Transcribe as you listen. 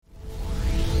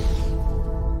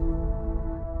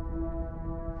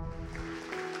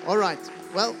All right.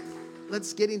 Well,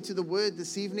 let's get into the word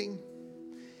this evening.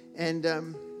 And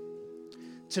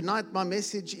tonight my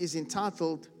message is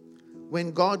entitled,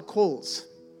 When God Calls.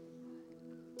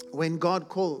 When God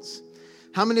Calls.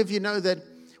 How many of you know that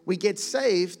we get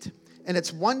saved and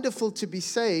it's wonderful to be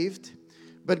saved,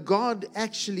 but God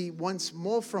actually wants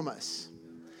more from us?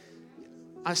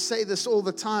 I say this all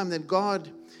the time, that God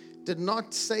did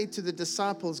not say to the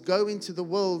disciples, go into the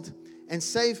world and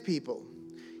save people,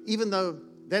 even though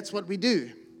that's what we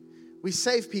do. We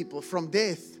save people from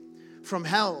death, from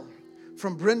hell,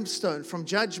 from brimstone, from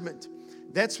judgment.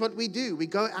 That's what we do. We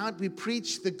go out, we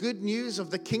preach the good news of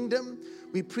the kingdom.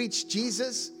 We preach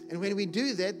Jesus, and when we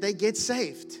do that, they get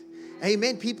saved.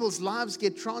 Amen. People's lives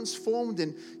get transformed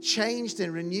and changed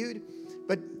and renewed.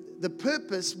 But the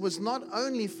purpose was not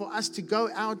only for us to go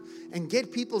out and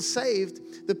get people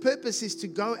saved. The purpose is to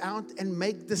go out and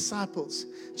make disciples.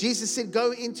 Jesus said,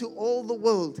 go into all the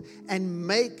world and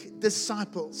make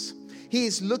disciples. He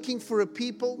is looking for a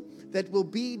people that will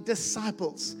be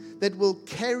disciples, that will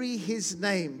carry His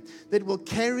name, that will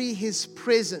carry His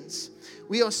presence.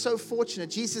 We are so fortunate.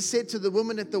 Jesus said to the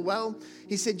woman at the well,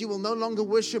 He said, you will no longer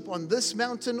worship on this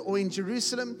mountain or in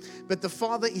Jerusalem, but the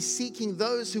Father is seeking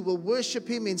those who will worship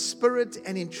Him in spirit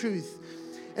and in truth.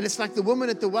 And it's like the woman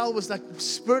at the well was like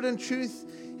spirit and truth,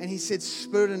 and He said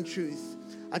spirit and truth.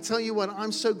 I tell you what,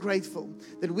 I'm so grateful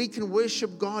that we can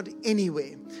worship God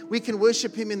anywhere. We can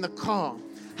worship Him in the car.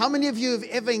 How many of you have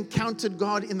ever encountered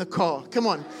God in the car? Come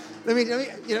on. Let me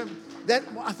that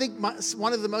I think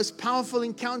one of the most powerful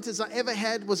encounters I ever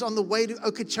had was on the way to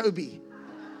Okeechobee.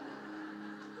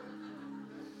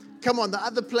 Come on, the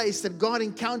other place that God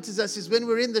encounters us is when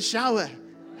we're in the shower.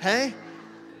 Hey?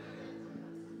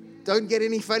 Don't get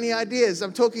any funny ideas.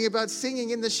 I'm talking about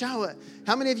singing in the shower.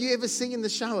 How many of you ever sing in the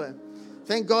shower?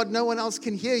 Thank God no one else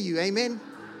can hear you. Amen?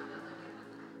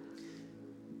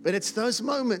 But it's those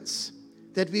moments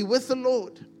that we're with the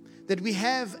Lord, that we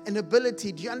have an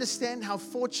ability. Do you understand how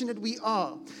fortunate we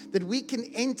are that we can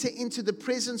enter into the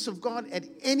presence of God at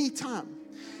any time?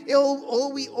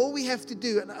 All we have to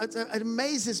do, and it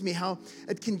amazes me how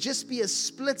it can just be a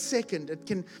split second.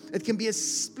 It can be a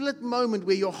split moment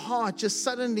where your heart just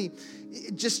suddenly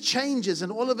just changes,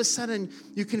 and all of a sudden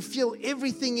you can feel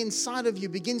everything inside of you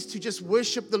begins to just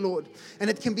worship the Lord. And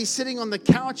it can be sitting on the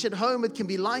couch at home, it can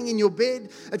be lying in your bed,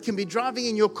 it can be driving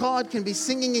in your car, it can be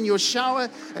singing in your shower,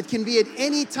 it can be at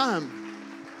any time.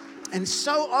 And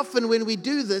so often when we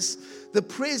do this, the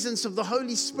presence of the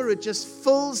Holy Spirit just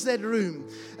fills that room.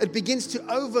 It begins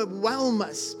to overwhelm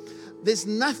us. There's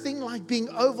nothing like being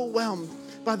overwhelmed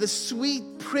by the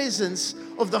sweet presence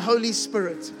of the Holy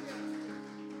Spirit.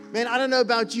 Man, I don't know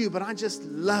about you, but I just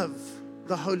love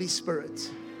the Holy Spirit.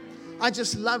 I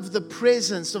just love the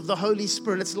presence of the Holy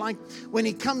Spirit. It's like when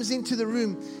He comes into the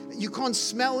room, you can't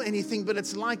smell anything, but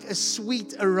it's like a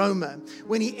sweet aroma.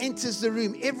 When He enters the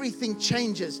room, everything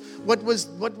changes. What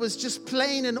was just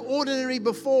plain and ordinary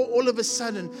before, all of a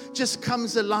sudden just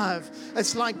comes alive.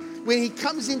 It's like when He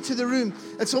comes into the room,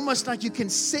 it's almost like you can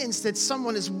sense that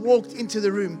someone has walked into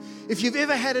the room. If you've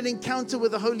ever had an encounter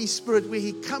with the Holy Spirit where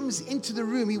He comes into the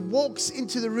room, He walks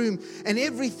into the room and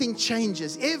everything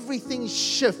changes, everything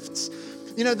shifts.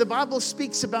 You know, the Bible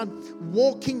speaks about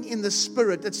walking in the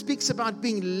Spirit. It speaks about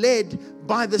being led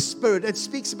by the Spirit. It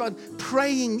speaks about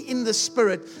praying in the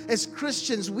Spirit. As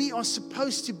Christians, we are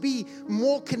supposed to be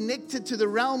more connected to the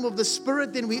realm of the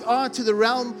Spirit than we are to the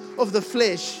realm of the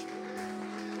flesh.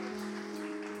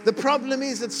 The problem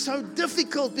is it's so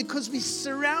difficult because we're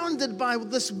surrounded by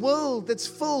this world that's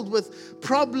filled with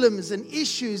problems and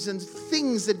issues and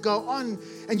things that go on,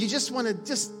 and you just want to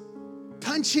just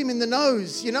punch him in the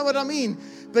nose. You know what I mean?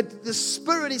 But the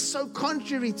Spirit is so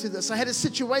contrary to this. I had a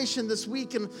situation this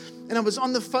week and I was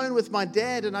on the phone with my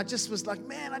dad, and I just was like,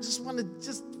 man, I just want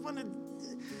to.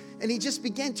 And he just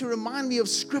began to remind me of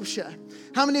Scripture.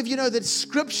 How many of you know that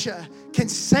Scripture can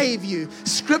save you?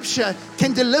 Scripture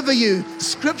can deliver you.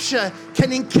 Scripture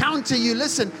can encounter you.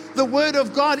 Listen, the Word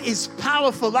of God is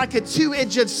powerful like a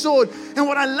two-edged sword. And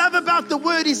what I love about the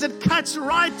Word is it cuts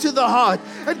right to the heart.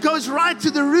 It goes right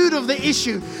to the root of the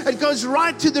issue. It goes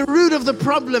right to the root of the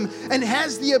problem and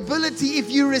has the ability, if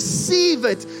you receive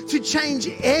it, to change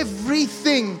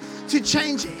everything,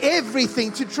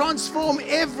 to transform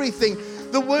everything.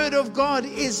 The Word of God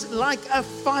is like a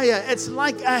fire. It's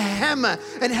like a hammer.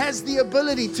 It has the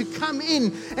ability to come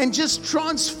in and just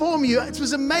transform you. It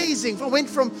was amazing. I went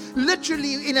from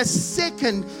literally in a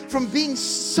second from being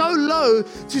so low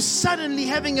to suddenly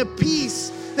having a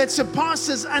peace that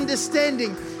surpasses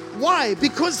understanding. Why?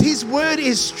 Because His Word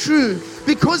is true.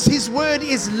 Because His Word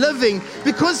is living.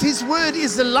 Because His Word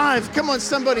is alive. Come on,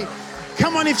 somebody.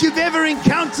 Come on, if you've ever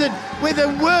encountered where the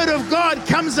word of God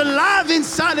comes alive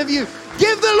inside of you,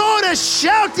 give the Lord a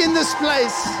shout in this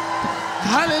place.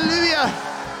 Hallelujah.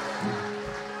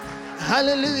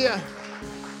 Hallelujah.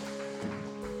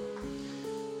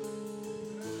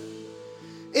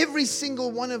 Every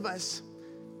single one of us,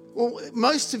 well,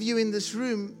 most of you in this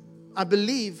room, I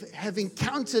believe, have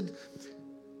encountered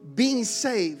being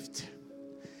saved,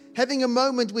 having a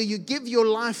moment where you give your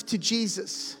life to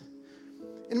Jesus.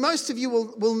 And most of you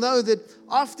will know that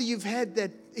after you've had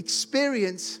that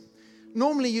experience,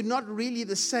 normally you're not really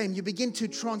the same. You begin to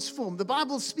transform. The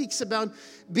Bible speaks about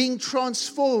being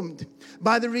transformed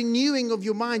by the renewing of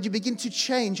your mind. You begin to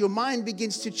change. Your mind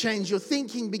begins to change. Your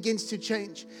thinking begins to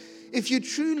change. If you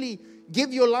truly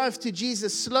give your life to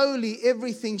Jesus, slowly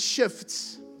everything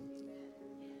shifts.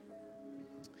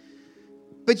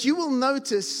 But you will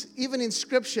notice, even in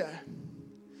Scripture,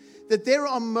 that there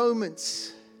are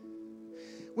moments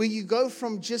where you go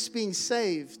from just being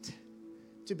saved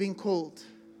to being called.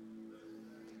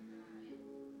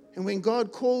 And when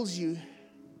God calls you,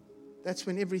 that's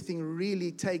when everything really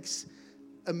takes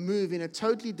a move in a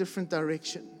totally different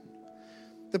direction.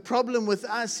 The problem with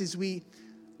us is we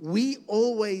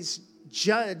always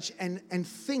judge and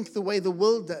think the way the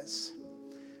world does.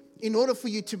 In order for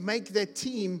you to make that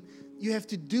team, you have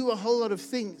to do a whole lot of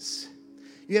things.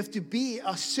 You have to be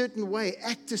a certain way,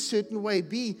 act a certain way,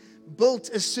 be built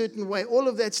a certain way, all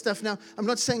of that stuff. Now, I'm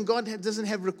not saying God doesn't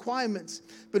have requirements,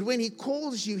 but when He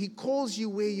calls you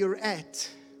where you're at.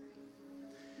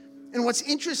 And what's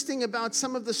interesting about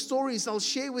some of the stories I'll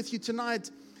share with you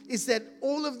tonight is that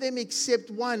all of them except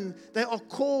one, they are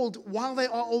called while they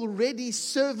are already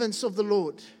servants of the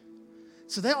Lord.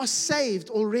 So they are saved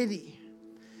already.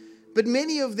 But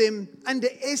many of them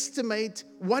underestimate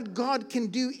what God can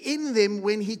do in them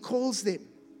when He calls them.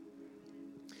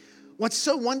 What's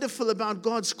so wonderful about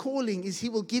God's calling is He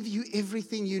will give you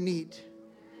everything you need.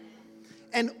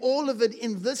 And all of it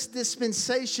in this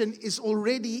dispensation is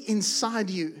already inside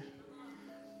you.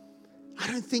 I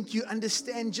don't think you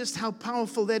understand just how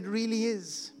powerful that really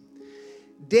is.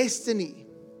 Destiny,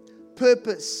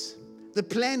 purpose, the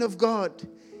plan of God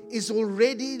is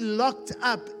already locked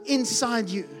up inside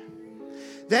you.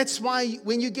 That's why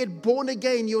when you get born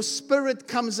again, your spirit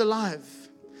comes alive.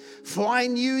 For I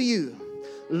knew you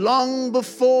long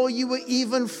before you were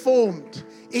even formed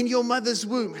in your mother's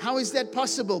womb. How is that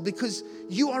possible? Because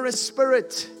you are a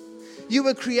spirit. You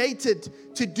were created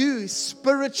to do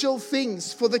spiritual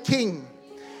things for the King.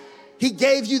 He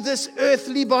gave you this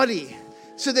earthly body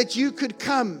so that you could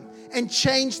come and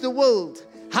change the world.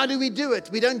 How do we do it?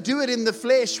 We don't do it in the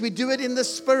flesh. We do it in the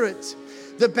spirit.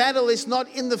 The battle is not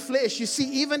in the flesh. You see,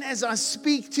 even as I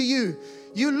speak to you,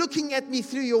 you're looking at me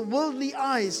through your worldly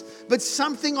eyes, but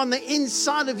something on the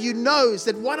inside of you knows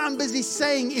that what I'm busy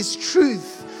saying is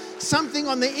truth. Something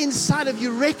on the inside of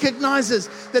you recognizes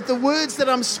that the words that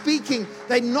I'm speaking,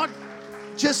 they're not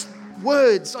just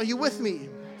words. Are you with me?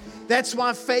 That's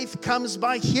why faith comes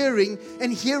by hearing,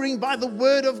 and hearing by the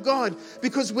word of God.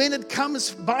 Because when it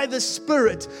comes by the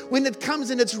Spirit, when it comes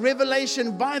in its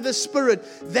revelation by the Spirit,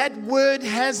 that word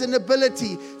has an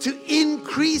ability to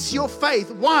increase your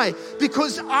faith. Why?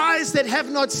 Because eyes that have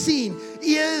not seen,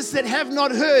 ears that have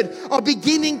not heard are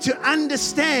beginning to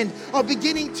understand, are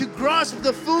beginning to grasp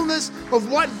the fullness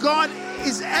of what God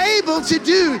is able to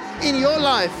do in your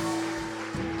life.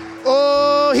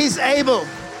 Oh, He's able.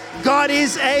 God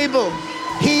is able.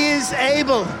 He is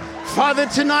able. Father,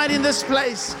 tonight in this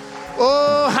place,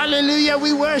 oh, hallelujah,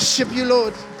 we worship you,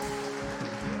 Lord.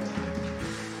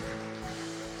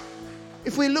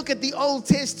 If we look at the Old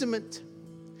Testament,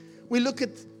 we look at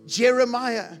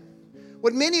Jeremiah.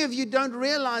 What many of you don't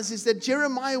realize is that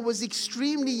Jeremiah was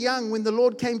extremely young when the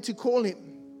Lord came to call him.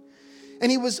 And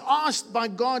he was asked by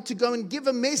God to go and give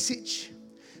a message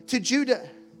to Judah.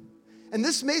 And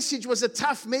this message was a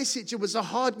tough message. It was a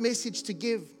hard message to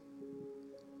give.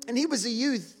 And he was a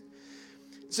youth.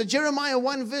 So Jeremiah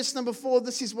 1 verse number 4,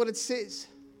 this is what it says.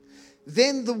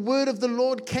 Then the word of the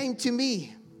Lord came to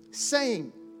me,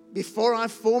 saying, before I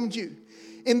formed you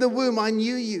in the womb, I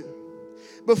knew you.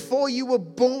 Before you were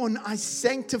born, I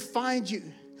sanctified you.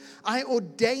 I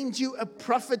ordained you a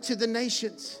prophet to the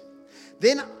nations.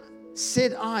 Then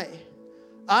said I,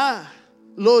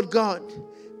 Lord God,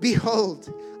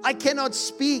 behold, I cannot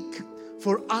speak,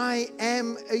 for I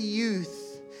am a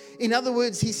youth. In other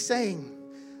words, he's saying,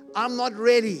 I'm not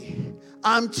ready.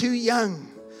 I'm too young.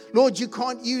 Lord, you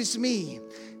can't use me.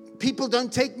 People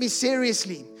don't take me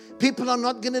seriously. People are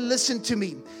not going to listen to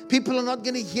me. People are not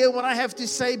going to hear what I have to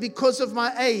say because of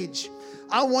my age.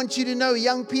 I want you to know,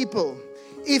 young people,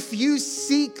 if you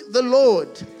seek the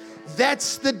Lord,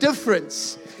 that's the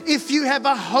difference. if you have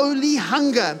a holy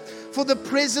hunger for the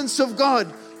presence of God,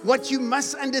 what you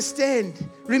must understand,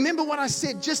 remember what I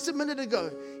said just a minute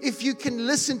ago. If you can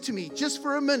listen to me just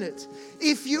for a minute,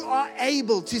 if you are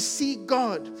able to see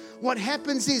God, what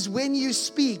happens is when you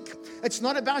speak, it's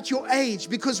not about your age,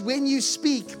 because when you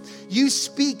speak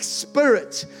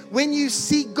spirit. When you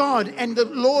see God and the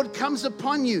Lord comes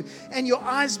upon you and your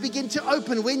eyes begin to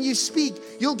open, when you speak,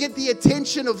 you'll get the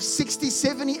attention of 60,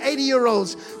 70,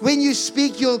 80-year-olds. When you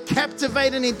speak, you'll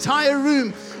captivate an entire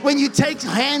room. When you take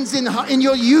hands in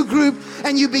your U group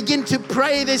and you begin to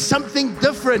pray, there's something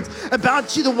different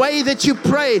about you, the way that you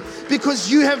pray,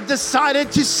 because you have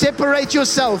decided to separate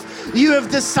yourself. You have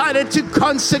decided to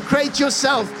consecrate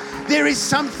yourself. There is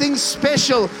something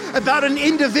special about an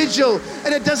individual,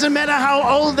 and it doesn't matter how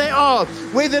old they are,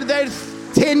 whether they're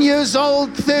 10 years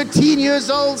old, 13 years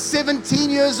old, 17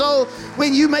 years old.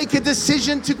 When you make a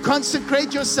decision to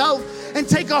consecrate yourself and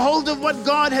take a hold of what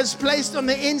God has placed on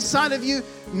the inside of you,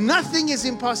 nothing is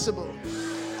impossible.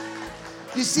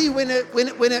 You see, when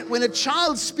a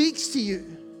child speaks to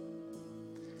you,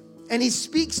 and he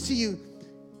speaks to you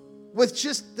with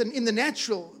just in the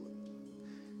natural,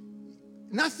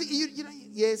 nothing,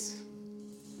 yes.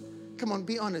 Come on,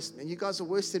 be honest, man. You guys are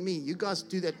worse than me. You guys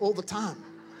do that all the time.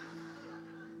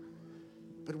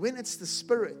 But when it's the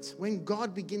Spirit, when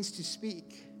God begins to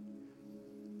speak,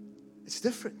 it's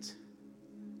different.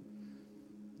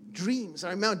 Dreams.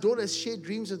 I remember my daughter has shared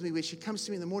dreams with me where she comes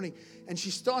to me in the morning and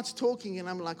she starts talking and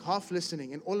I'm like half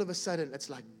listening, and all of a sudden it's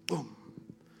like, boom.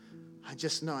 I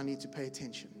just know I need to pay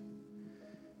attention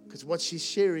because what she's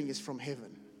sharing is from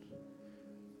heaven.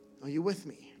 Are you with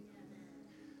me?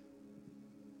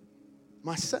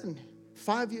 My son,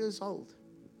 5 years old,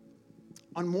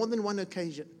 on more than one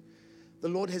occasion, the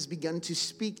Lord has begun to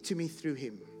speak to me through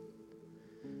him.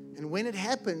 And when it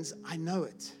happens, I know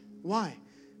it. Why?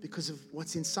 Because of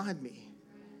what's inside me.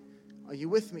 Are you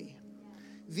with me?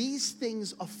 These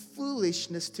things are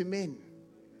foolishness to men.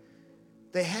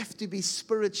 They have to be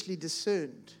spiritually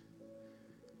discerned.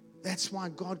 That's why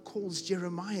God calls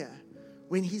Jeremiah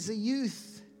when he's a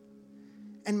youth.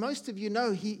 And most of you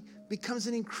know he becomes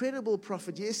an incredible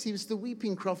prophet. Yes, he was the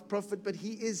weeping prophet, but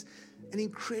he is an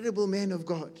incredible man of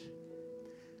God,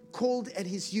 called at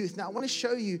his youth. Now, I want to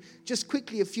show you just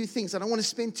quickly a few things. I don't want to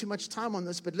spend too much time on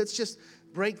this, but let's just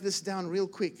break this down real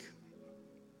quick.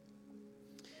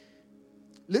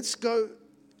 Let's go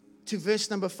to verse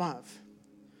number 5.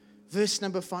 Verse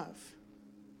number 5.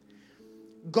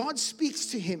 God speaks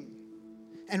to him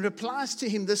and replies to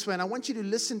him this way. And I want you to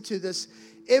listen to this,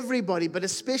 everybody, but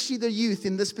especially the youth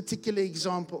in this particular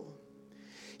example.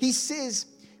 He says,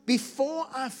 before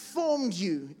I formed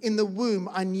you in the womb,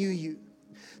 I knew you.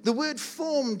 The word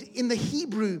formed in the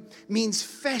Hebrew means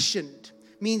fashioned,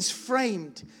 means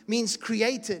framed, means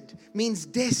created, means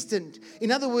destined.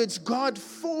 In other words, God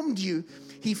formed you.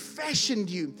 He fashioned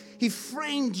you. He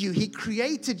framed you. He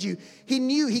created you. He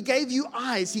knew. He gave you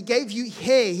eyes. He gave you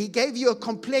hair. He gave you a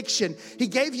complexion. He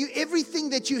gave you everything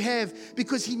that you have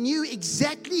because he knew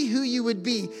exactly who you would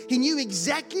be. He knew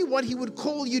exactly what he would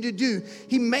call you to do.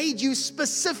 He made you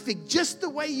specific, just the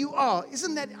way you are.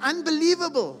 Isn't that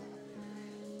unbelievable?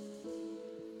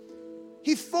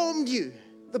 He formed you,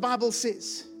 the Bible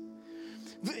says.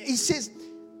 He says,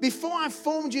 before I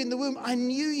formed you in the womb, I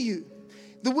knew you.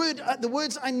 The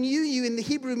words I knew you in the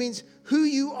Hebrew means who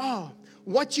you are,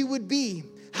 what you would be,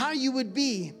 how you would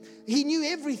be. He knew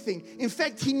everything. In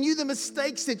fact, he knew the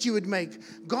mistakes that you would make.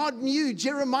 God knew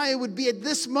Jeremiah would be at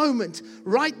this moment,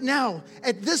 right now,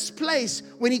 at this place,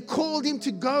 when he called him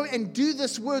to go and do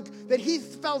this work that he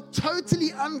felt totally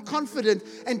unconfident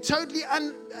and totally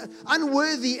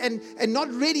unworthy and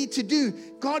not ready to do.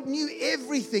 God knew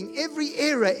everything, every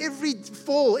error, every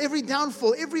fall, every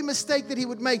downfall, every mistake that he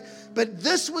would make. But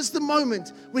this was the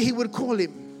moment where he would call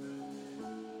him.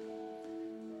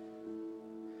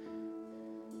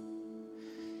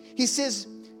 He says,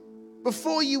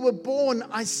 before you were born,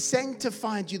 I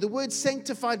sanctified you. The word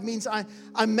sanctified means I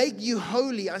make you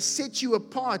holy. I set you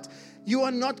apart. You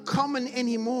are not common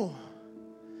anymore.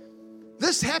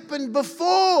 This happened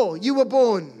before you were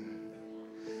born.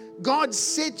 God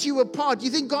set you apart. You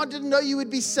think God didn't know you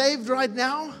would be saved right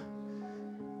now?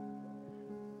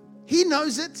 He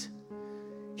knows it.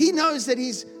 He knows that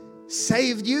he's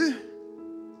saved you.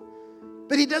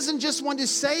 But he doesn't just want to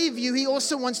save you. He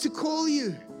also wants to call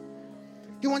you.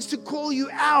 He wants to call you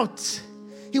out.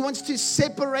 He wants to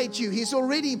separate you.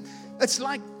 It's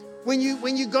like when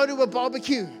you go to a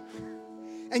barbecue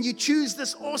and you choose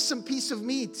this awesome piece of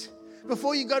meat.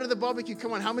 Before you go to the barbecue,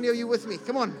 come on, how many are you with me?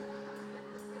 Come on.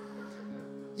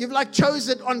 You've like chose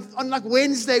it on like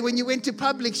Wednesday when you went to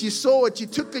Publix. You saw it, you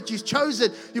took it, you chose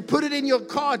it, you put it in your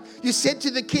cart. You said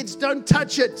to the kids, don't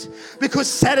touch it because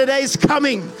Saturday's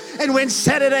coming. And when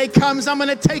Saturday comes, I'm going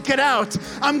to take it out.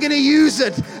 I'm going to use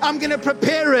it. I'm going to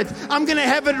prepare it. I'm going to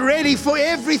have it ready for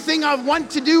everything I want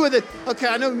to do with it. Okay,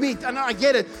 I know meat. I know I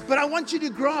get it. But I want you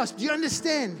to grasp. Do you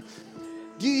understand?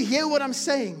 Do you hear what I'm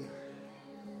saying?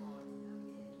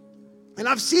 And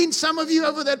I've seen some of you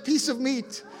over that piece of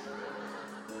meat.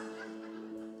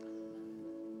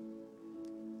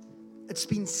 It's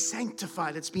been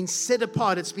sanctified. It's been set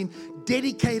apart. It's been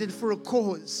dedicated for a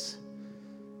cause.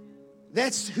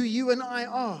 That's who you and I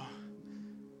are.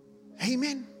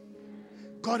 Amen.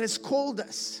 God has called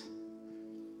us.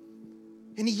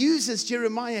 And He uses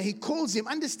Jeremiah. He calls him.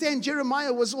 Understand,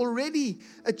 Jeremiah was already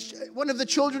one of the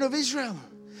children of Israel.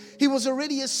 He was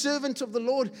already a servant of the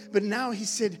Lord. But now He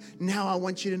said, now I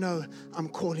want you to know I'm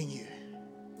calling you.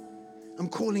 I'm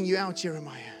calling you out,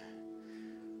 Jeremiah.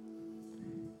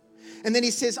 And then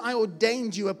He says, I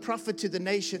ordained you a prophet to the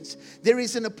nations. There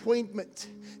is an appointment.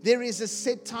 There is a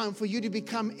set time for you to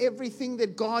become everything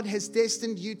that God has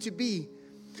destined you to be.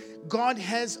 God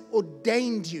has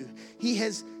ordained you.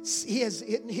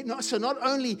 So not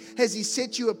only has He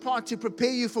set you apart to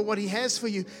prepare you for what He has for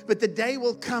you, but the day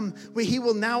will come where He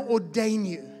will now ordain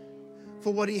you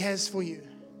for what He has for you.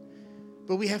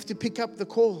 But we have to pick up the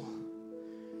call.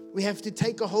 We have to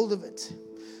take a hold of it.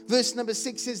 Verse number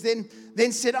 6 says,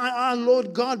 Then said I,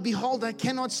 Lord God, behold, I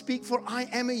cannot speak, for I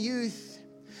am a youth.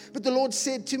 But the Lord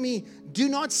said to me, do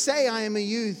not say I am a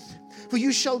youth, for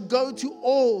you shall go to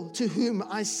all to whom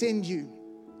I send you.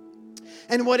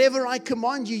 And whatever I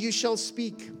command you, you shall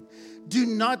speak. Do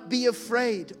not be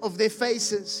afraid of their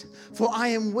faces, for I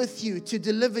am with you to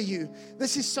deliver you.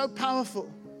 This is so powerful.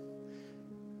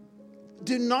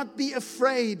 Do not be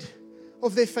afraid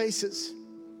of their faces.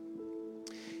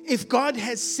 If God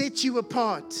has set you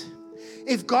apart,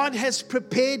 if God has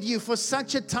prepared you for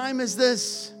such a time as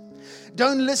this,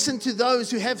 don't listen to those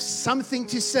who have something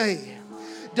to say.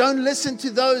 Don't listen to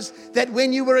those that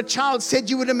when you were a child said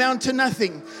you would amount to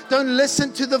nothing. Don't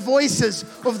listen to the voices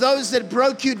of those that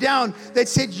broke you down, that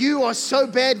said you are so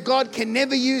bad, God can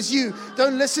never use you.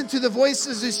 Don't listen to the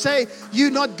voices who say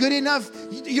you're not good enough,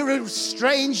 you're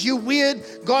strange, you're weird,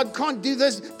 God can't do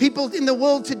this. People in the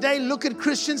world today look at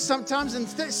Christians sometimes and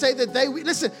say that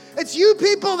listen, it's you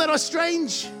people that are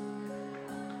strange.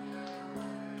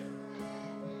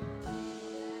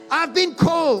 I've been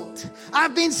called.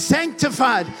 I've been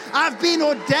sanctified. I've been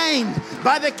ordained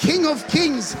by the King of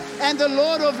Kings and the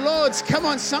Lord of Lords. Come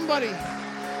on, somebody.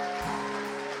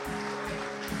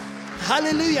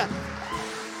 Hallelujah.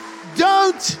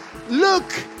 Don't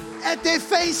look at their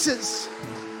faces.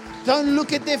 Don't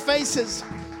look at their faces.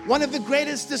 One of the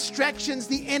greatest distractions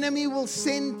the enemy will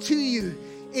send to you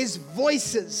is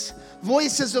voices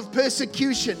of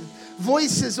persecution.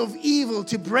 Voices of evil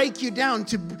to break you down,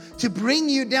 to bring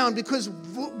you down, because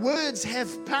words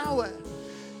have power.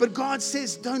 But God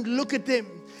says, don't look at them.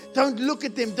 Don't look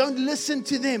at them. Don't listen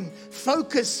to them.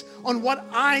 Focus on what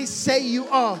I say you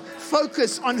are.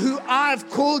 Focus on who I've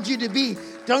called you to be.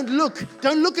 Don't look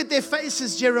at their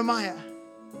faces, Jeremiah.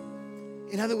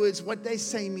 In other words, what they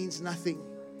say means nothing.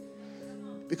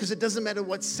 Because it doesn't matter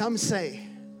what some say.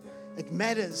 It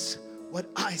matters what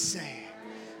I say.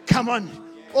 Come on.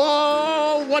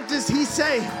 Oh, what does He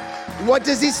say? What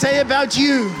does He say about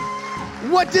you?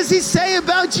 What does He say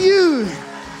about you?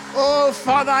 Oh,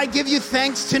 Father, I give you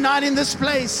thanks tonight in this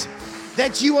place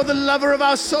that you are the lover of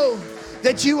our soul,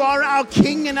 that you are our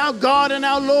King and our God and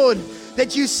our Lord,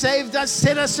 that you saved us,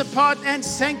 set us apart and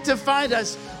sanctified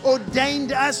us,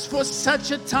 ordained us for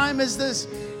such a time as this.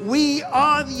 We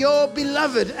are your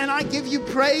beloved, and I give you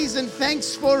praise and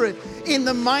thanks for it in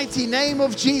the mighty name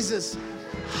of Jesus.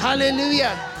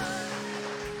 Hallelujah.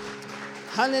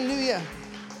 Hallelujah.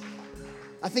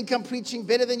 I think I'm preaching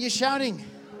better than you're shouting.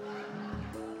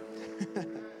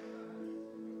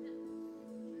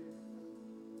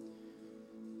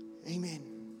 Amen.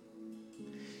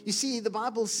 You see, the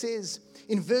Bible says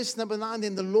in verse number 9,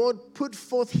 then the Lord put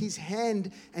forth His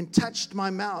hand and touched my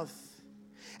mouth.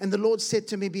 And the Lord said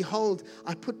to me, behold,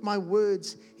 I put my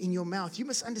words in your mouth. You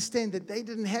must understand that they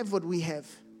didn't have what we have.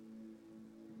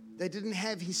 They didn't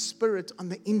have His Spirit on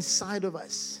the inside of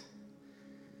us.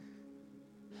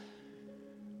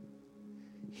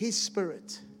 His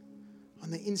Spirit on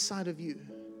the inside of you,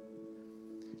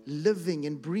 living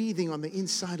and breathing on the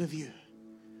inside of you.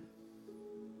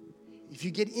 If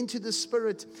you get into the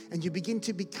Spirit and you begin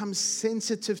to become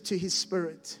sensitive to His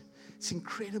Spirit, it's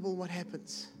incredible what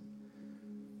happens.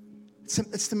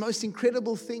 It's the most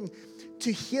incredible thing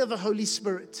to hear the Holy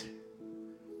Spirit.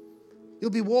 You'll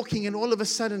be walking and all of a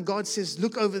sudden God says,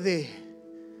 look over there.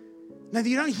 Now,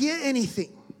 you don't hear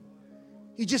anything.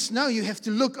 You just know you have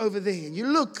to look over there. And you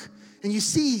look and you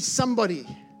see somebody.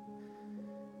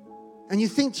 And you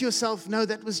think to yourself, no,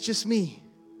 that was just me.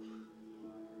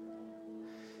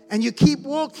 And you keep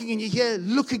walking and you hear,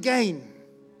 look again.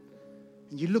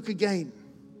 And you look again.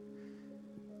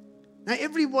 Now,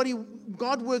 everybody,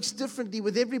 God works differently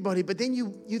with everybody, but then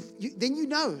you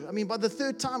know. I mean, by the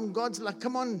third time, God's like,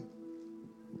 come on.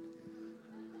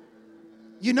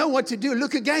 You know what to do.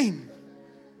 Look again.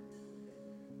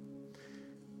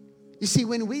 You see,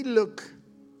 when we look,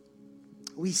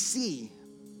 we see.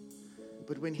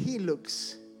 But when He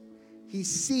looks, He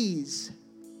sees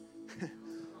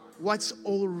what's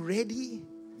already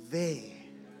there.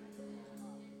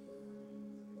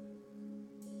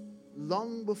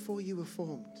 Long before you were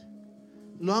formed,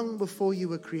 long before you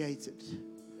were created.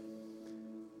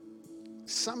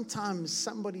 Sometimes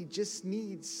somebody just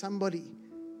needs somebody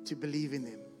to believe in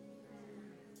them.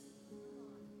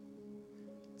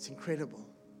 It's incredible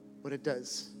what it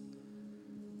does.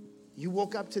 You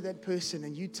walk up to that person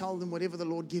and you tell them whatever the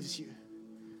Lord gives you.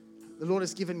 The Lord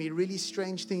has given me really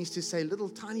strange things to say, little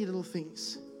tiny little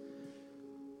things.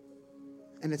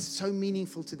 And it's so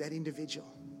meaningful to that individual.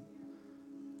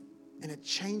 And it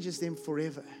changes them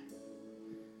forever.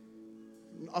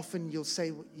 And often you'll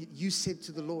say, you said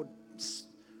to the Lord,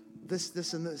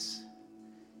 this, and this.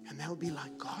 And they'll be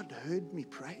like, God heard me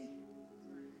pray.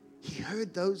 He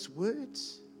heard those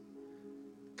words.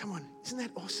 Come on, isn't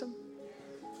that awesome?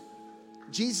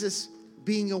 Jesus,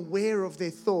 being aware of their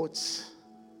thoughts,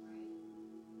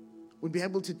 would be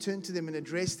able to turn to them and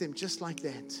address them just like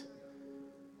that.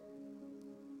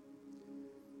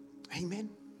 Amen.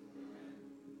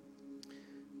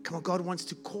 Come on, God wants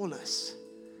to call us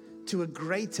to a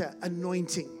greater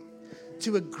anointing,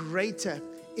 to a greater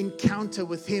encounter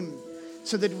with Him,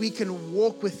 so that we can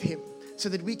walk with Him, so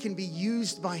that we can be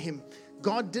used by Him.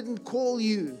 God didn't call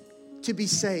you to be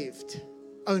saved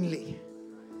only.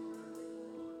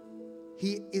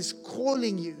 He is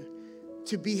calling you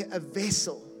to be a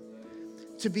vessel,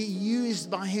 to be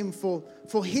used by Him for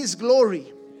His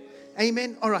glory.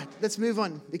 Amen. All right, let's move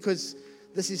on, because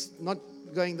this is not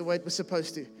going the way it was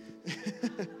supposed to.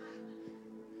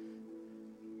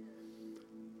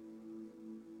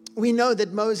 We know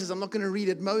that Moses, I'm not going to read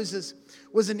it, Moses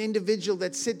was an individual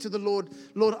that said to the Lord,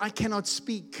 Lord, I cannot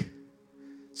speak.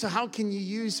 So how can you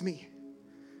use me?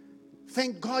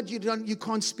 Thank God you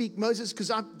can't speak, Moses,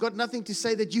 because I've got nothing to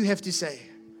say that you have to say.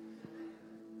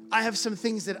 I have some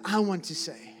things that I want to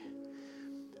say.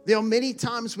 There are many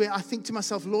times where I think to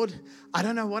myself, Lord, I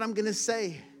don't know what I'm going to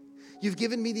say. You've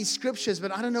given me these scriptures,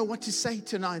 but I don't know what to say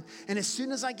tonight. And as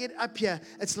soon as I get up here,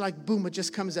 it's like, boom, it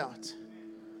just comes out.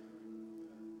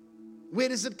 Where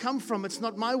does it come from? It's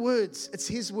not my words, it's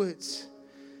His words.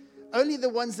 Only the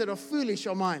ones that are foolish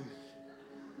are mine.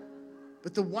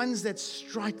 But the ones that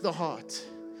strike the heart,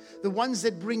 the ones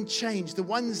that bring change, the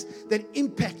ones that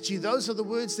impact you, those are the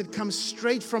words that come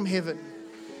straight from heaven.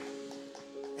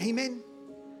 Amen.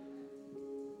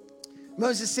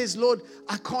 Moses says, Lord,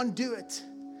 I can't do it.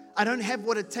 I don't have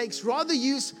what it takes. Rather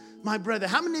use my brother.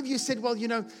 How many of you said, well,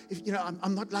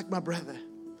 I'm not like my brother.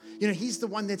 He's the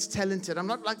one that's talented. I'm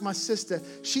not like my sister.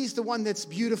 She's the one that's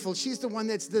beautiful. She's the one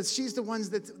that's this. She's the one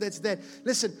that's that.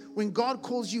 Listen, when God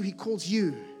calls you, He calls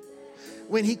you.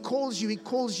 When He calls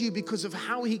you because of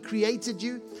how He created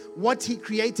you, what He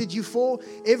created you for,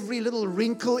 every little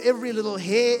wrinkle, every little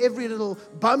hair, every little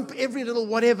bump, every little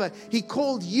whatever. He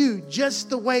called you just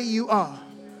the way you are.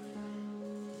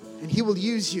 And He will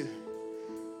use you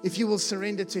if you will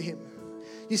surrender to Him.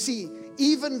 You see,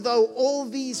 even though all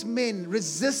these men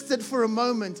resisted for a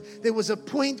moment, there was a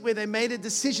point where they made a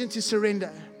decision to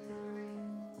surrender.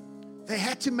 They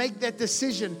had to make that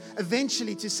decision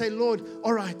eventually to say, Lord,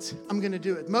 all right, I'm going to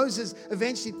do it. Moses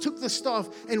eventually took the staff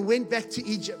and went back to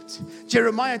Egypt.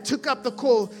 Jeremiah took up the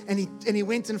call and he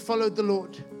went and followed the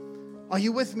Lord. Are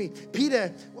you with me?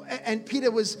 Peter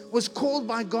was called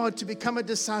by God to become a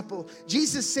disciple.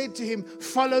 Jesus said to him,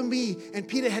 follow me. And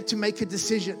Peter had to make a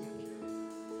decision.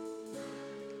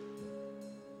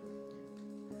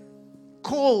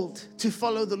 Called to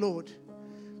follow the Lord.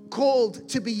 Called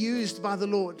to be used by the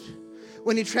Lord.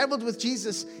 When he traveled with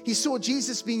Jesus, he saw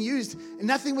Jesus being used and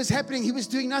nothing was happening. He was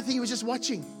doing nothing. He was just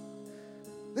watching.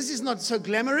 This is not so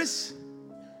glamorous.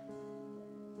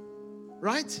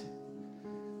 Right?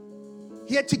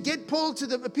 He had to get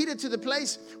Peter to the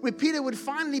place where Peter would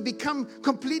finally become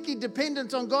completely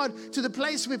dependent on God, to the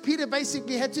place where Peter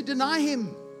basically had to deny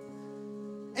Him.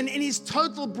 And in his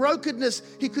total brokenness,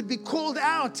 he could be called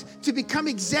out to become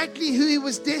exactly who he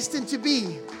was destined to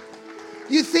be.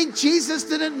 You think Jesus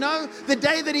didn't know the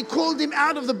day that he called him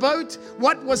out of the boat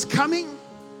what was coming?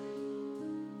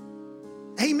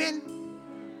 Amen.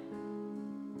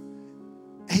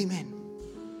 Amen.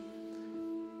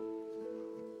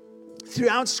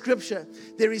 Throughout Scripture,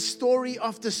 there is story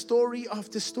after story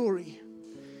after story.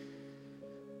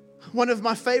 One of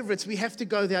my favorites, we have to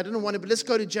go there. I don't want to, but let's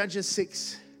go to Judges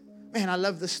 6. Man, I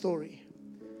love this story.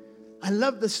 I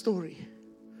love this story.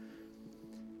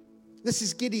 This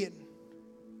is Gideon.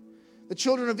 The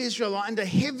children of Israel are under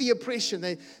heavy oppression.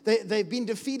 They've been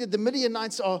defeated. The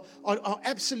Midianites are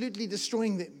absolutely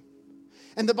destroying them.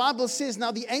 And the Bible says,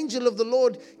 now the angel of the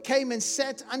Lord came and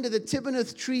sat under the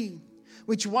Tibonath tree,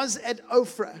 which was at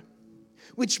Ophrah,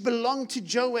 which belonged to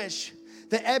Joash,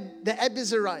 the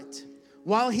Abiezrite,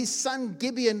 while his son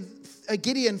Gideon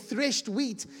threshed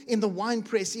wheat in the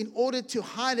winepress in order to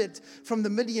hide it from the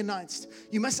Midianites.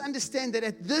 You must understand that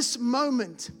at this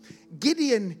moment,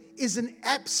 Gideon is an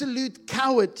absolute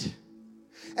coward.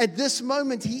 At this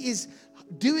moment, he's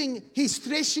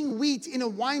threshing wheat in a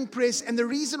winepress, and the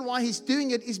reason why he's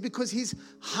doing it is because he's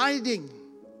hiding.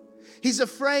 He's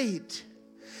afraid.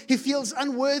 He feels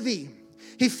unworthy.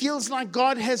 He feels like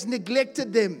God has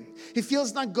neglected them. He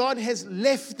feels like God has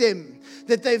left them.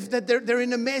 That they're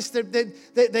in a mess.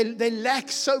 They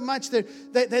lack so much. They're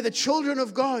the children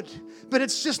of God, but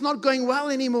it's just not going well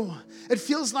anymore. It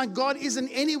feels like God isn't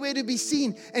anywhere to be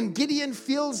seen, and Gideon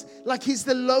feels like he's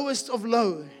the lowest of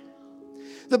low.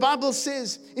 The Bible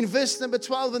says in verse number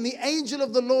 12, and the angel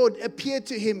of the Lord appeared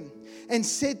to him and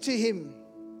said to him,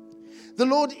 "The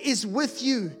Lord is with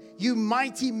you, you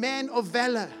mighty man of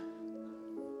valor."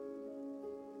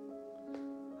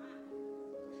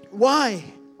 Why?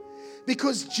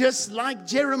 Because just like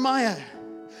Jeremiah,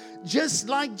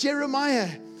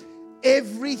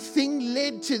 everything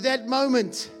led to that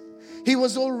moment. He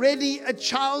was already a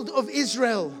child of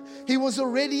Israel. He was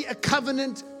already a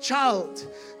covenant child.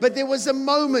 But there was a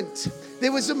moment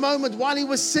while he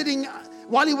was sitting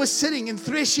and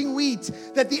threshing wheat,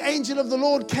 that the angel of the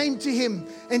Lord came to him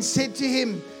and said to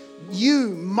him,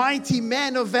 "You mighty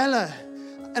man of valor."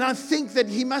 And I think that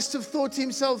he must have thought to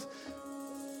himself,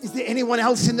 is there anyone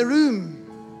else in the room?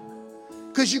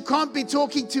 Because you can't be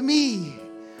talking to me.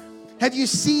 Have you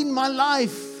seen my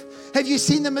life? Have you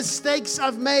seen the mistakes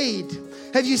I've made?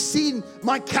 Have you seen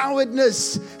my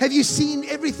cowardness? Have you seen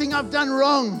everything I've done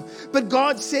wrong? But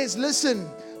God says, listen,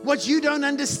 what you don't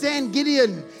understand,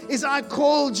 Gideon, is I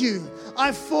called you.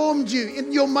 I formed you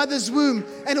in your mother's womb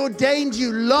and ordained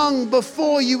you long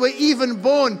before you were even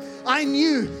born. I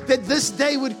knew that this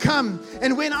day would come.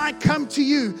 And when I come to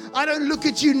you, I don't look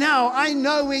at you now. I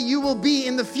know where you will be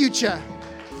in the future.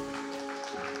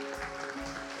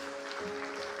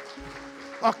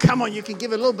 Oh, come on, you can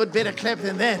give a little bit better clap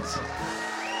than that.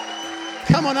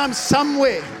 Come on, I'm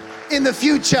somewhere in the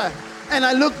future. And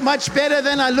I look much better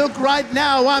than I look right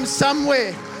now. I'm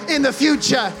somewhere in the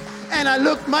future. And I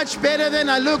look much better than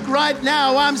I look right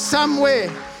now. I'm somewhere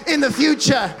in the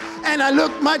future. And I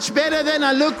look much better than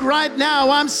I look right now.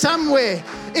 I'm somewhere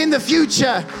in the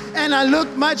future. And I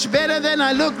look much better than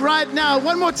I look right now.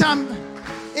 One more time.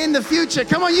 In the future.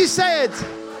 Come on, you say it.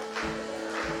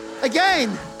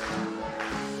 Again.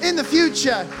 In the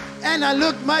future. And I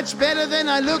look much better than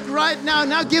I look right now.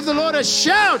 Now give the Lord a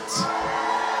shout.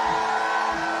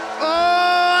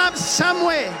 Oh, I'm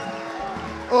somewhere.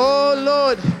 Oh,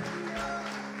 Lord.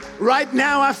 Right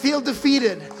now I feel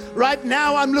defeated. Right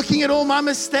now I'm looking at all my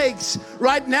mistakes.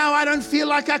 Right now I don't feel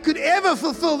like I could ever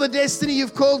fulfill the destiny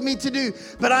you've called me to do.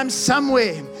 But I'm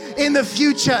somewhere in the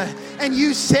future. And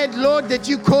you said, Lord, that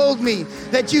you called me,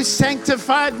 that you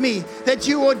sanctified me, that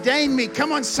you ordained me.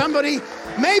 Come on, somebody.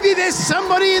 Maybe there's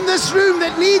somebody in this room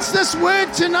that needs this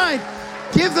word tonight.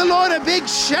 Give the Lord a big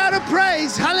shout of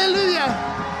praise.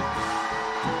 Hallelujah.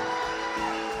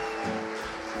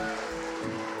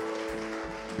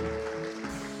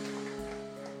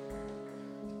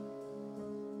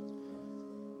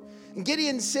 And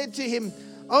Gideon said to him,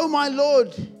 "Oh, my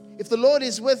Lord, if the Lord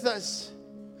is with us,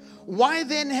 why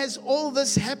then has all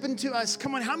this happened to us?"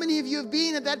 Come on, how many of you have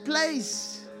been at that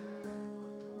place?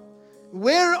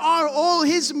 Where are all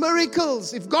his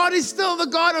miracles? If God is still the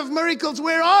God of miracles,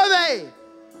 where are they?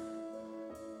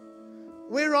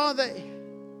 Where are they?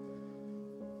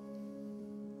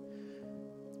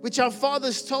 Which our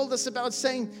fathers told us about,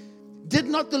 saying, "Did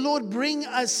not the Lord bring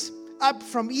us up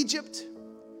from Egypt?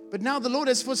 But now the Lord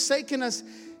has forsaken us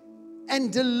and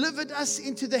delivered us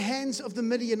into the hands of the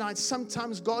Midianites."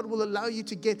 Sometimes God will allow you,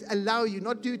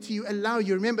 not do to you, allow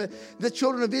you. Remember, the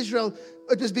children of Israel,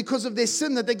 it was because of their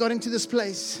sin that they got into this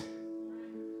place.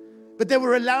 But they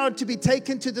were allowed to be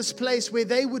taken to this place where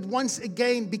they would once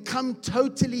again become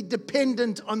totally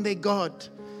dependent on their God.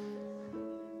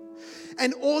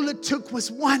 And all it took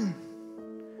was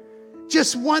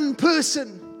just one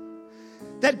person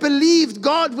that believed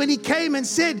God when He came and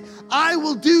said, I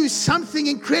will do something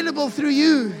incredible through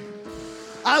you.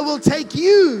 I will take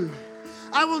you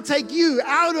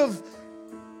out of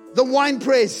the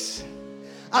winepress.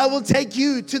 I will take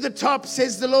you to the top,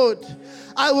 says the Lord.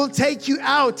 I will take you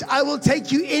out. I will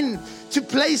take you in to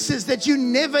places that you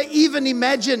never even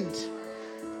imagined.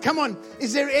 Come on,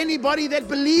 is there anybody that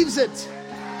believes it?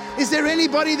 Is there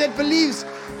anybody that believes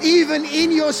even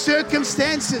in your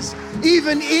circumstances,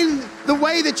 even in the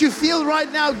way that you feel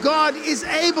right now, God is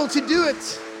able to do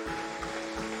it?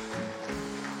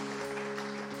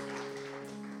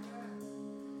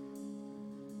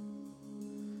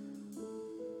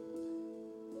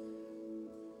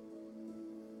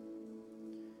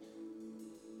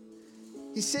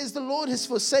 He says, the Lord has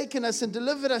forsaken us and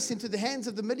delivered us into the hands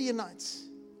of the Midianites.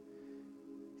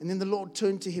 And then the Lord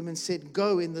turned to him and said,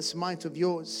 go in this might of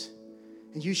yours,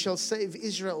 and you shall save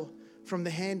Israel from the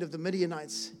hand of the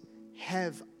Midianites.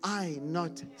 Have I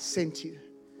not sent you?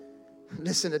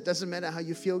 Listen, it doesn't matter how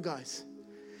you feel, guys.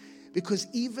 Because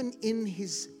even in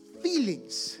his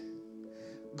feelings,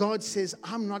 God says,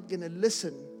 I'm not going to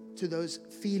listen to those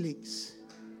feelings.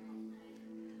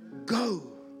 Go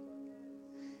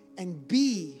and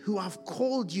be who I've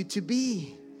called you to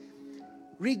be,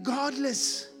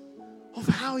 regardless of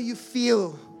how you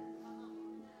feel.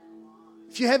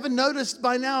 If you haven't noticed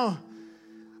by now,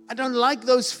 I don't like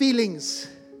those feelings.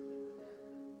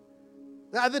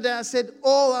 The other day I said,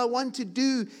 all I want to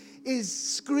do is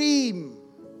scream.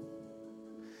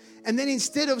 And then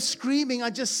instead of screaming,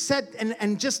 I just sat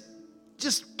and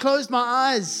just closed my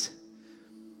eyes.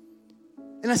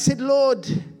 And I said, Lord,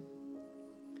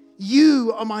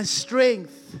 you are my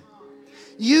strength.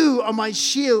 You are my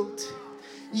shield.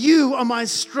 You are my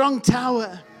strong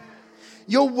tower.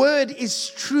 Your word is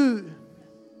true.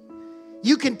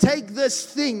 You can take this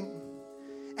thing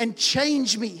and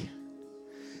change me.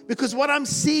 Because what I'm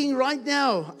seeing right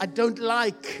now, I don't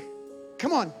like.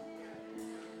 Come on.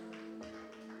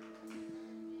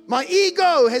 My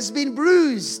ego has been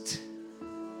bruised.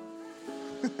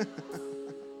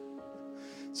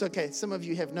 It's okay. Some of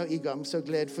you have no ego. I'm so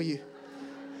glad for you.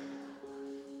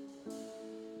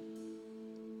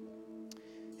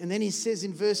 And then he says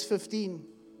in verse 15,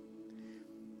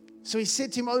 so he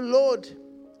said to him, O Lord,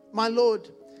 my Lord,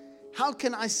 how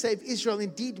can I save Israel?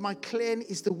 Indeed, my clan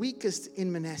is the weakest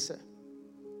in Manasseh,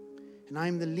 and I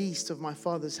am the least of my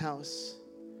father's house.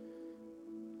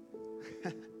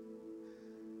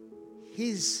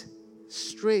 His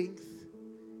strength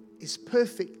is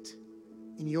perfect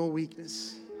in your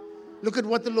weakness. Look at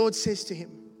what the Lord says to him.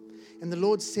 And the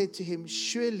Lord said to him,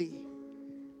 surely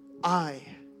I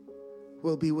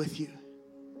will be with you.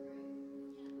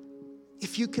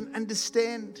 If you can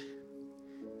understand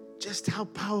just how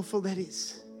powerful that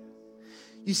is.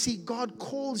 You see, God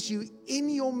calls you in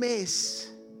your mess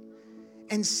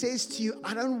and says to you,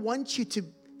 I don't want you to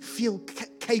feel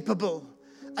capable.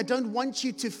 I don't want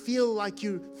you to feel like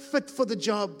you're fit for the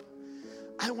job.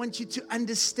 I want you to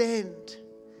understand.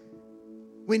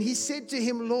 When he said to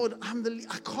him, Lord,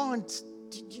 I can't.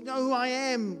 Do you know who I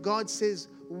am? God says,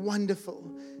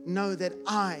 wonderful. Know that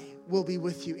I will be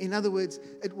with you. In other words,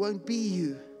 it won't be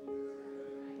you.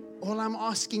 All I'm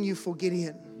asking you for,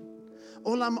 Gideon,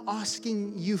 all I'm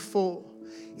asking you for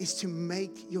is to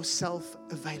make yourself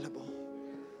available.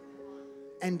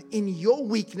 And in your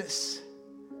weakness,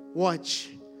 watch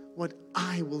what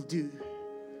I will do.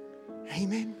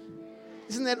 Amen.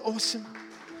 Isn't that awesome?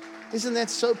 Isn't that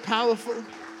so powerful?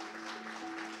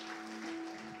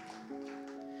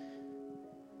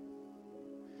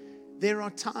 There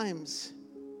are times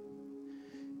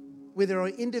where there are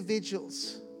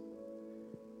individuals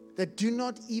that do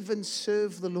not even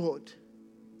serve the Lord,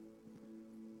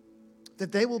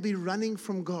 that they will be running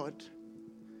from God.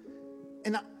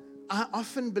 And I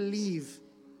often believe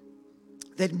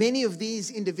that many of these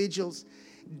individuals,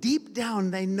 deep down,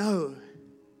 they know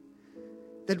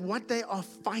that what they are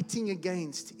fighting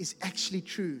against is actually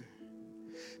true.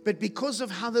 But because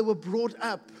of how they were brought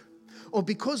up, or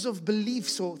because of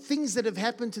beliefs or things that have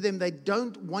happened to them, they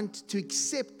don't want to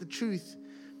accept the truth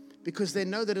because they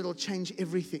know that it'll change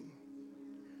everything.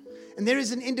 And there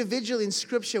is an individual in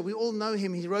Scripture, we all know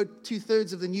him. He wrote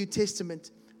 2/3 of the New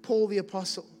Testament, Paul the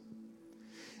Apostle.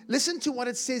 Listen to what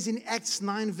it says in Acts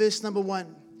 9, verse number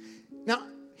 1. Now,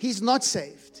 he's not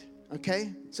saved,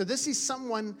 okay? So this is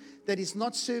someone that is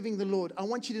not serving the Lord. I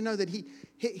want you to know that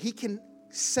he can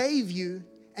save you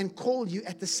and call you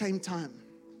at the same time.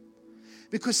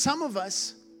 Because some of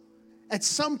us, at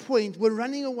some point, we're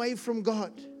running away from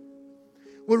God.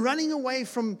 We're running away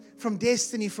from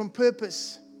destiny, from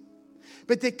purpose.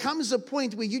 But there comes a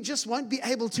point where you just won't be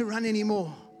able to run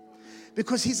anymore,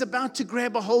 because He's about to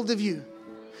grab a hold of you.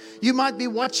 You might be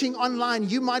watching online.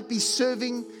 You might be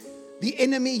serving the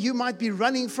enemy. You might be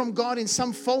running from God in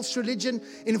some false religion,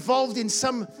 involved in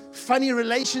some funny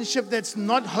relationship that's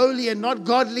not holy and not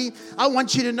godly. I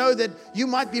want you to know that you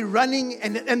might be running,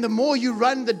 and the more you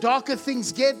run, the darker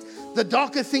things get. The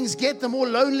darker things get, the more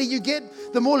lonely you get.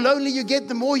 The more lonely you get,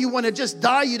 the more you want to just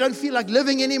die. You don't feel like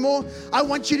living anymore. I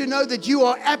want you to know that you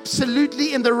are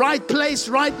absolutely in the right place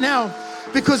right now,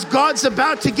 because God's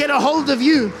about to get a hold of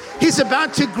you. He's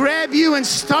about to grab you and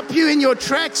stop you in your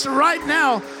tracks right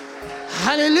now.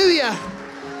 Hallelujah.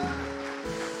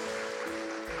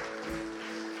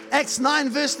 Acts 9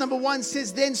 verse number 1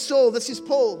 says, then Saul, this is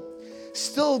Paul,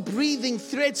 still breathing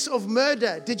threats of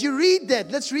murder. Did you read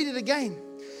that? Let's read it again.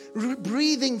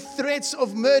 Breathing threats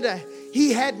of murder.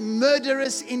 He had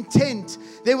murderous intent.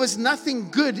 There was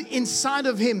nothing good inside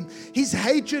of him. His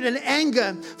hatred and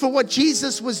anger for what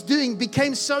Jesus was doing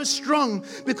became so strong,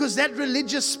 because that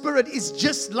religious spirit is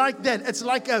just like that. It's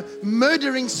like a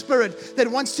murdering spirit that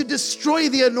wants to destroy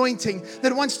the anointing,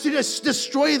 that wants to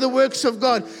destroy the works of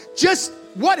God. Just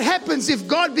what happens if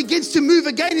God begins to move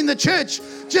again in the church?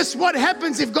 Just what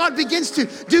happens if God begins to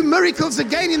do miracles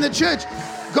again in the church?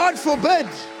 God forbid.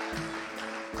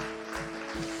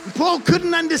 Paul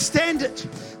couldn't understand it.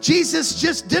 Jesus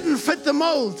just didn't fit the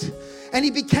mold. And he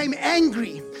became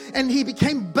angry, and he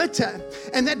became bitter.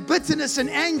 And that bitterness and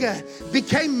anger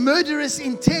became murderous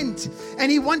intent.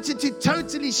 And he wanted to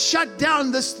totally shut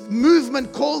down this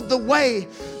movement called the way.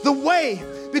 The way,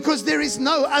 because there is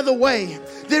no other way.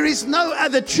 There is no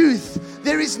other truth.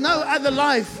 There is no other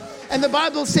life. And the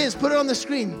Bible says, put it on the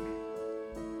screen.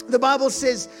 The Bible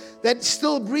says that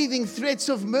still breathing threats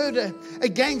of murder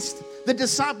against the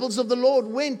disciples of the Lord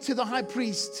went to the high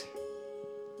priest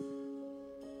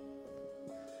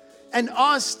and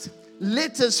asked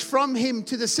letters from him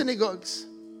to the synagogues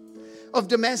of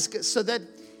Damascus, so that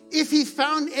if he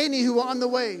found any who were on the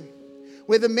way,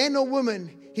 whether men or women,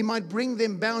 he might bring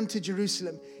them bound to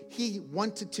Jerusalem. He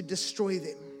wanted to destroy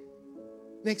them.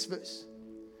 Next verse.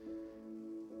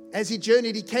 As he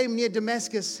journeyed, he came near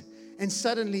Damascus, and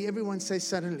suddenly, everyone say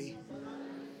suddenly.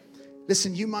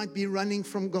 Listen, you might be running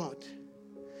from God.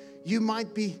 You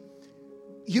might be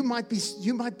in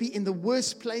the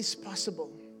worst place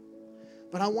possible.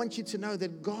 But I want you to know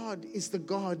that God is the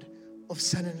God of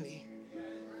suddenly.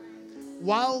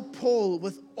 While Paul,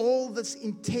 with all this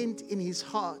intent in his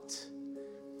heart,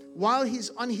 while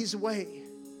he's on his way,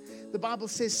 the Bible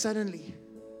says suddenly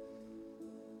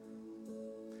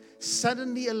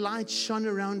a light shone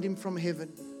around him from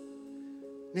heaven.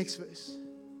 Next verse.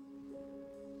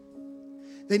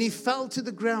 Then he fell to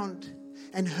the ground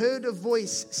and heard a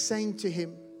voice saying to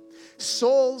him,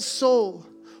 Saul, Saul,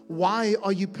 why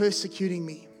are you persecuting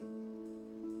me?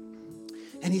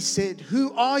 And he said,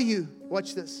 who are you?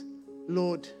 Watch this.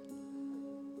 Lord.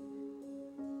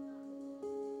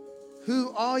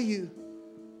 Who are you,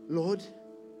 Lord?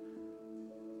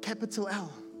 Capital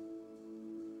L.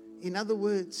 In other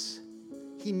words,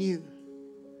 he knew.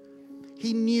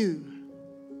 He knew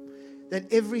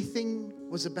that everything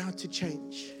was about to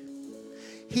change.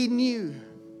 He knew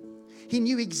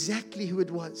exactly who it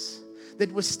was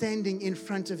that was standing in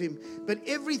front of him. But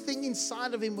everything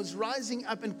inside of him was rising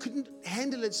up and couldn't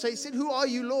handle it. So he said, who are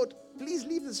you, Lord? Please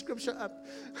leave the scripture up.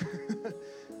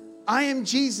 I am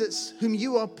Jesus, whom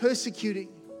you are persecuting.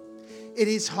 It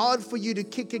is hard for you to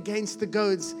kick against the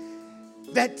goads.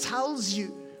 That tells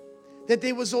you that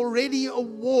there was already a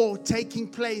war taking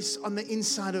place on the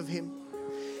inside of him.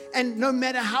 And no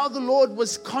matter how the Lord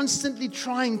was constantly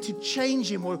trying to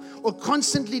change him or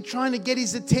constantly trying to get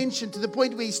his attention, to the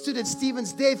point where he stood at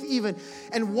Stephen's death even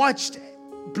and watched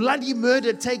bloody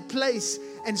murder take place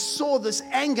and saw this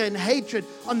anger and hatred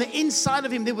on the inside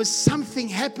of him, there was something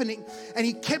happening, and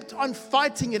he kept on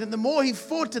fighting it. And the more he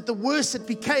fought it, the worse it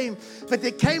became. But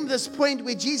there came this point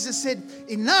where Jesus said,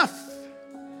 enough.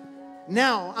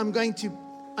 Now I'm going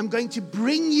to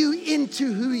bring you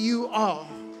into who you are.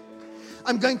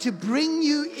 I'm going to bring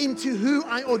you into who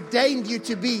I ordained you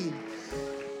to be.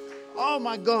 Oh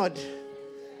my God.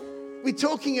 We're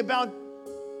talking about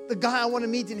the guy I want to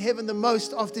meet in heaven the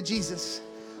most after Jesus.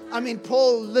 I mean,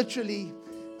 Paul literally,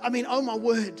 oh my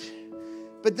word.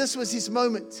 But this was his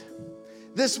moment.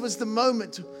 This was the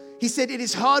moment. He said, it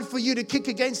is hard for you to kick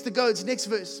against the goads. Next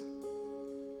verse.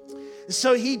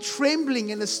 So he,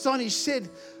 trembling and astonished, said,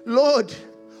 Lord,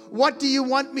 what do you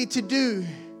want me to do?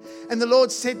 And the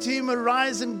Lord said to him,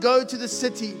 arise and go to the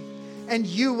city, and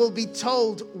you will be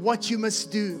told what you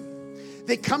must do.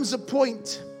 There comes a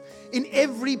point in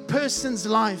every person's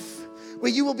life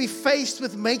where you will be faced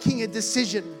with making a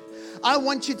decision. I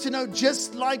want you to know,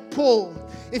 just like Paul,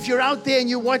 if you're out there and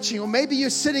you're watching, or maybe you're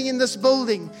sitting in this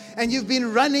building and you've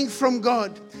been running from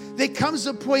God, there comes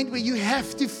a point where you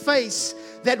have to face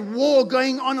that war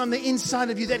going on the inside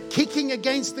of you, that kicking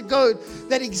against the goad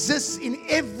that exists in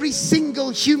every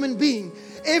single human being.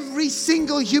 Every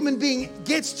single human being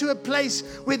gets to a place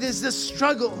where there's this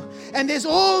struggle, and there's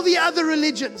all the other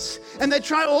religions, and they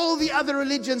try all the other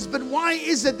religions, but why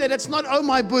is it that it's not oh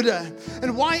my Buddha,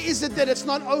 and why is it that it's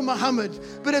not oh Muhammad,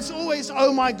 but it's always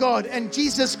oh my God and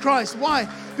Jesus Christ? Why?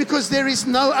 Because there is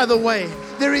no other way,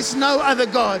 there is no other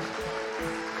God.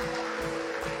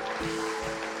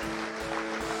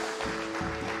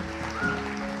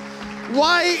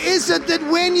 Why is it that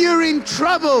when you're in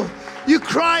trouble, you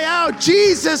cry out,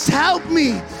 Jesus, help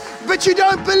me? But you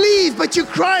don't believe, but you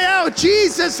cry out,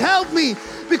 Jesus, help me,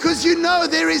 because you know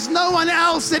there is no one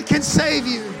else that can save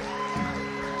you.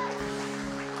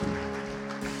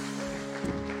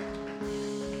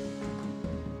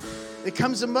 There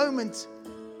comes a moment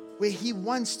where He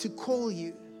wants to call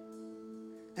you.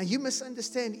 And you must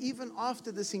understand, even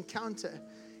after this encounter,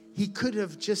 He could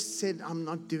have just said, I'm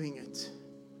not doing it.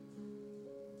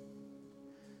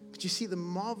 But you see, the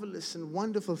marvelous and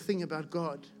wonderful thing about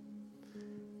God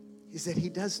is that He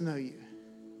does know you.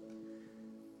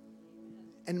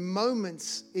 And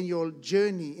moments in your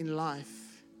journey in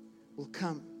life will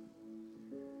come.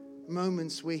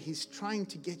 Moments where He's trying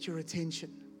to get your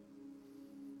attention.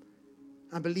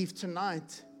 I believe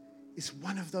tonight is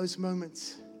one of those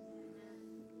moments.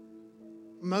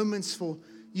 Moments for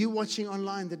you watching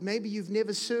online that maybe you've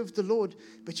never served the Lord,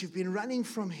 but you've been running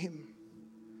from Him.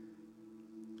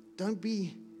 Don't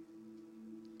be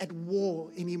at war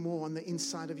anymore on the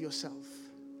inside of yourself,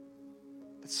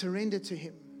 but surrender to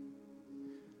Him.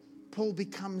 Paul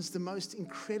becomes the most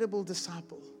incredible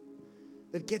disciple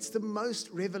that gets the most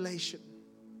revelation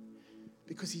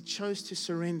because he chose to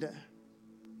surrender.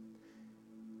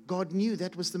 God knew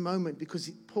that was the moment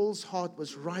because Paul's heart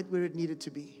was right where it needed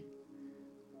to be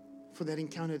for that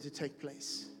encounter to take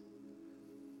place.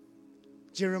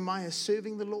 Jeremiah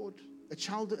serving the Lord, a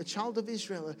child of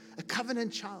Israel, a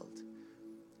covenant child.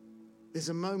 There's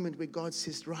a moment where God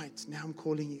says, right, now I'm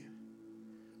calling you.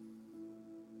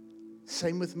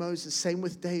 Same with Moses, same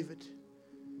with David.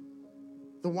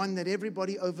 The one that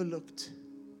everybody overlooked.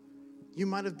 You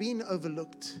might have been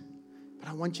overlooked, but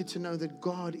I want you to know that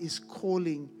God is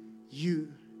calling you.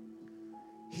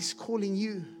 He's calling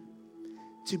you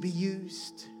to be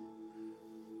used.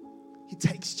 He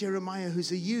takes Jeremiah,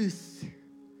 who's a youth,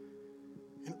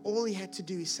 and all he had to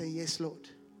do is say, yes, Lord.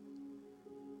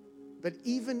 But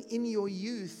even in your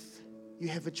youth, you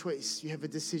have a choice. You have a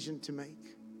decision to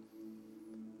make.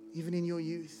 Even in your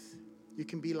youth, you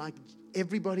can be like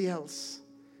everybody else,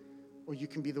 or you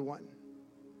can be the one.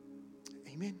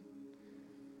 Amen.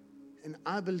 And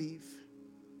I believe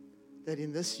that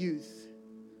in this youth,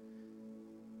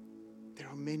 there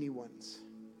are many ones.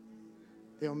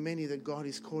 There are many that God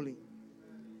is calling.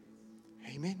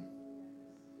 Amen.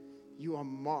 You are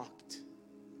marked.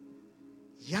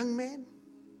 Young man,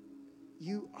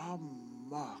 you are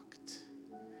marked.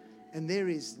 And there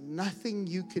is nothing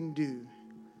you can do,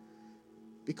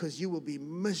 because you will be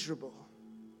miserable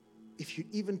if you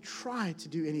even try to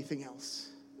do anything else.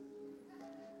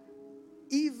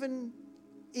 Even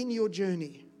in your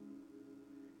journey,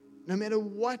 no matter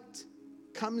what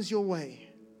comes your way,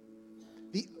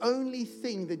 the only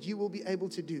thing that you will be able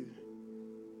to do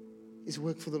is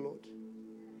work for the Lord.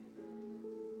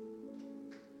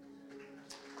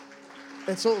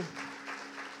 That's all.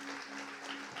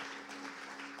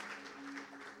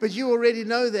 But you already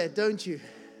know that, don't you?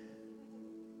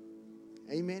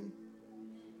 Amen.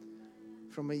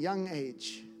 From a young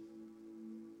age,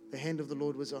 the hand of the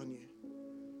Lord was on you.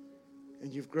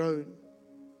 And you've grown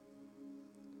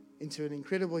into an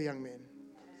incredible young man.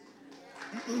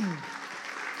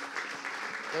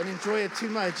 Don't enjoy it too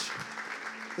much.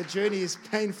 The journey is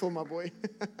painful, my boy.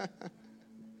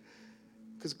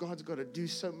 Because God's got to do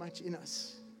so much in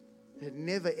us. It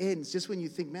never ends. Just when you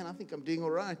think, man, I think I'm doing all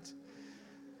right.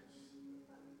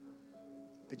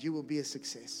 But you will be a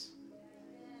success.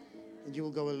 And you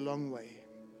will go a long way.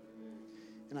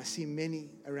 And I see many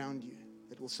around you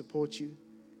that will support you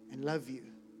and love you.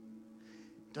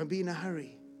 Don't be in a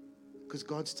hurry, because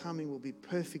God's timing will be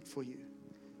perfect for you.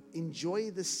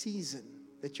 Enjoy the season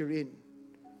that you're in.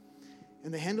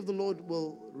 And the hand of the Lord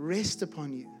will rest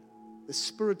upon you. The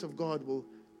Spirit of God will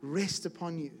rest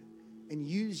upon you and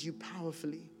use you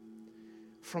powerfully.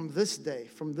 From this day,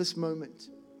 from this moment,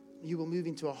 you will move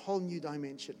into a whole new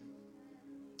dimension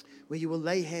where you will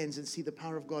lay hands and see the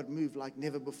power of God move like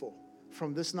never before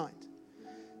from this night.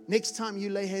 Next time you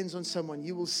lay hands on someone,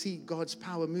 you will see God's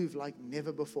power move like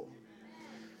never before.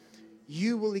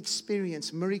 You will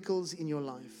experience miracles in your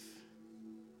life.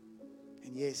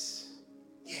 And yes,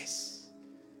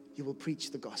 you will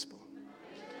preach the gospel.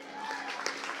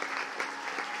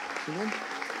 Amen.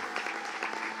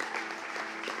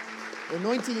 The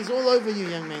anointing is all over you,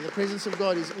 young man. The presence of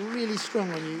God is really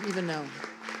strong on you, even now.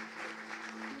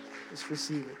 Just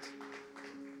receive it.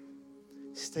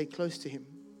 Stay close to Him.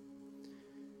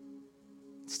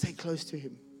 Stay close to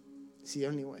Him. It's the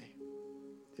only way.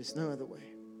 There's no other way.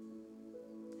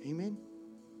 Amen.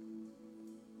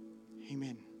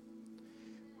 Amen.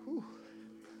 Whew.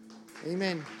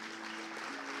 Amen.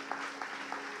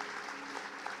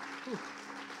 Whew.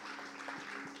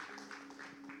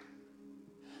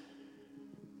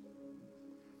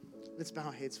 Let's bow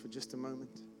our heads for just a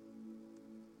moment.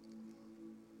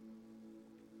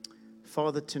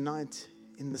 Father, tonight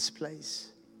in this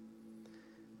place,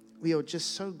 we are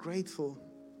just so grateful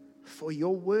for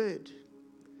your word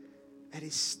that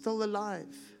is still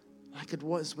alive like it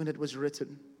was when it was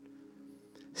written.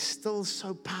 Still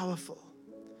so powerful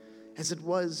as it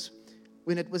was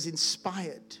when it was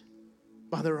inspired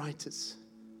by the writers.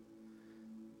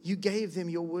 You gave them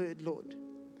your word, Lord,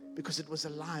 because it was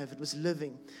alive, it was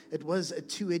living. It was a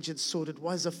two-edged sword, it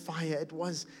was a fire, it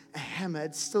was a hammer,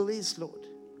 it still is, Lord.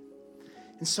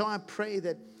 And so I pray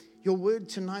that your word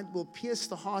tonight will pierce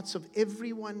the hearts of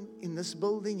everyone in this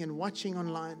building and watching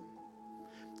online.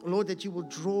 Lord, that you will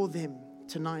draw them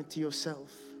tonight to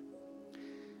yourself.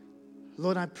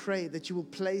 Lord, I pray that you will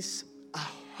place a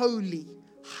holy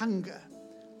hunger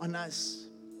on us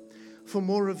for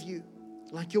more of you.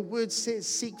 Like your word says,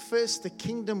 seek first the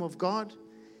kingdom of God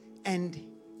and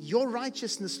your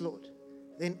righteousness, Lord.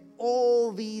 Then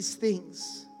all these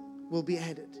things will be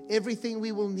added. Everything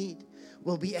we will need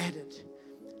will be added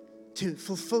to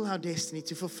fulfill our destiny,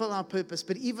 to fulfill our purpose.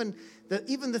 But even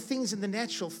the things in the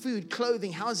natural, food,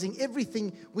 clothing, housing,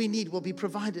 everything we need will be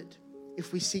provided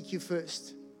if we seek you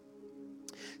first.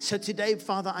 So today,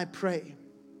 Father, I pray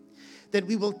that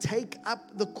we will take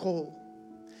up the call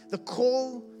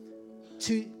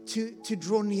to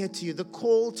draw near to you, the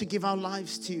call to give our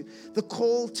lives to you, the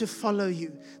call to follow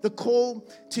you, the call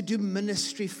to do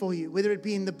ministry for you, whether it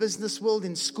be in the business world,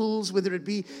 in schools, whether it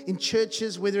be in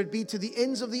churches, whether it be to the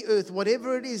ends of the earth,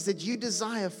 whatever it is that you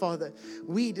desire, Father,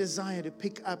 we desire to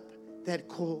pick up that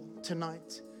call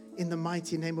tonight in the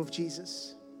mighty name of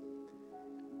Jesus.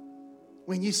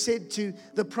 When you said to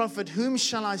the prophet, whom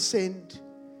shall I send?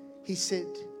 He said,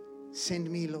 send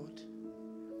me, Lord.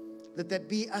 Let that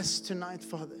be us tonight,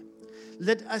 Father.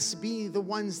 Let us be the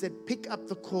ones that pick up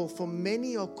the call. For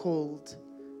many are called,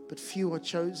 but few are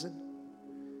chosen.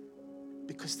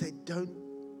 Because they don't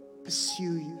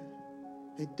pursue you.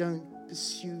 They don't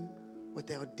pursue what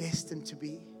they are destined to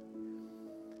be.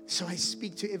 So I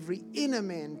speak to every inner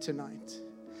man tonight.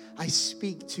 I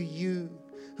speak to you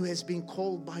who has been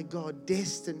called by God,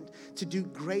 destined to do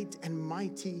great and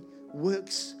mighty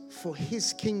works for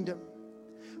His kingdom.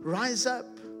 Rise up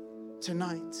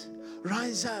tonight.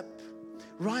 Rise up.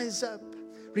 Rise up.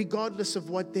 Regardless of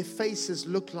what their faces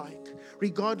look like,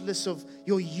 regardless of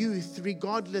your youth,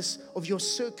 regardless of your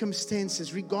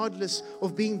circumstances, regardless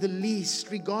of being the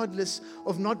least, regardless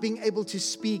of not being able to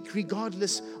speak,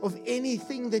 regardless of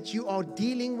anything that you are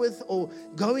dealing with or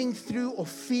going through or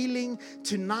feeling,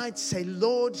 tonight say,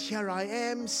 Lord, here I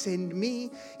am, send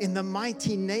me in the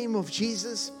mighty name of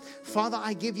Jesus. Father,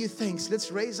 I give you thanks.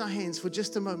 Let's raise our hands for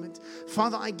just a moment.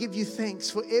 Father, I give you thanks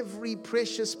for every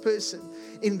precious person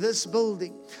in this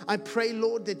building. I pray,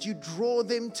 Lord, that you draw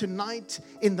them tonight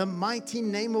in the mighty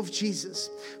name of Jesus.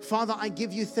 Father, I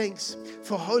give you thanks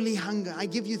for holy hunger. I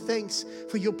give you thanks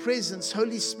for your presence,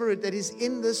 Holy Spirit, that is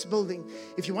in this building.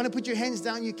 If you want to put your hands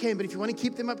down, you can. But if you want to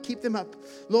keep them up, keep them up.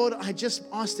 Lord, I just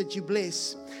ask that you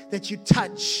bless, that you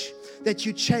touch, that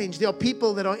you change. There are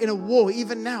people that are in a war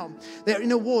even now. They're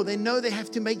in a war. They know they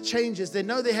have to make changes. They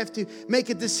know they have to make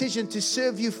a decision to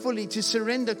serve you fully, to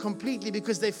surrender completely,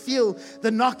 because they feel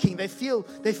the knocking. They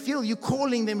feel you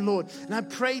calling them, Lord. And I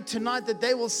pray tonight that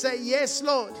they will say, yes,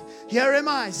 Lord, here am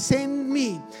I. Send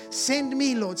me,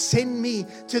 Lord. Send me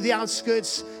to the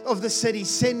outskirts of the city.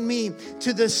 Send me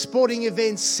to the sporting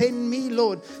events. Send me,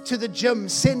 Lord, to the gym.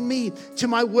 Send me to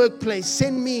my workplace.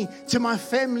 Send me to my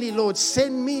family, Lord.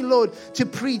 Send me, Lord, to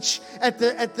preach at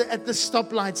the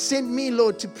stoplight. Send me,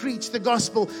 Lord, to preach the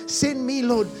gospel. Send me,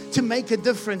 Lord, to make a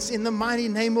difference in the mighty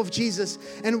name of Jesus.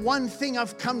 And one thing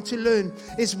I've come to learn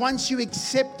is once you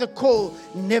accept the call,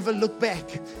 never look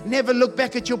back. Never look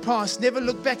back at your past. Never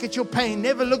look back at your pain.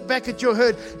 Never look back at your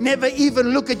hurt. Never even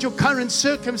look at your current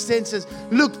circumstances.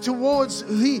 Look towards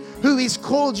who He's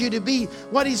called you to be,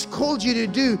 what He's called you to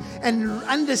do, and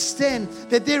understand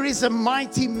that there is a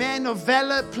mighty man of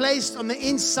valor placed on the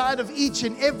inside of each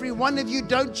and every one of you.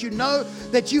 Don't you know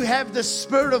that you have the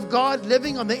Spirit of God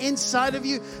living on the inside of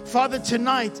you? Father,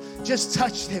 tonight, just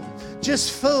touch them.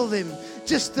 Just fill them.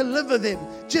 Just deliver them.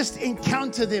 Just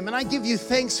encounter them. And I give you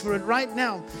thanks for it right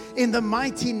now in the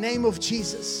mighty name of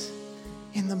Jesus.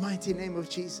 In the mighty name of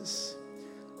Jesus.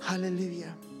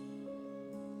 Hallelujah.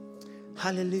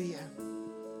 Hallelujah.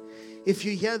 If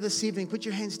you're here this evening, put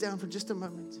your hands down for just a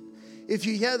moment. If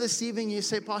you're here this evening, you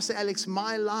say, Pastor Alex,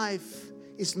 my life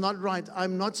is not right.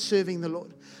 I'm not serving the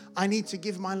Lord. I need to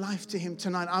give my life to Him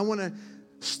tonight. I want to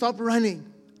stop running.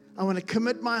 I want to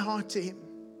commit my heart to Him.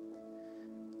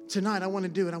 Tonight, I want to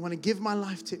do it. I want to give my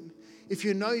life to Him. If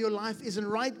you know your life isn't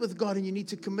right with God and you need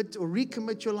to commit or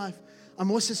recommit your life, I'm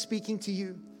also speaking to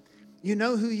you. You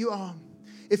know who you are.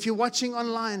 If you're watching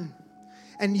online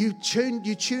and you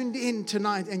tuned in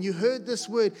tonight and you heard this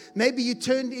word, maybe you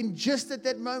turned in just at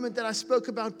that moment that I spoke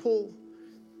about Paul,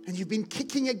 and you've been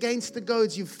kicking against the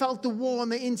goads. You've felt the war on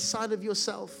the inside of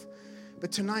yourself.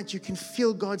 But tonight you can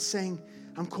feel God saying,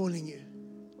 I'm calling you.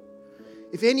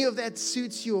 If any of that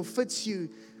suits you or fits you,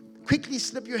 quickly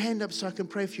slip your hand up so I can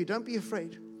pray for you. Don't be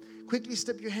afraid. Quickly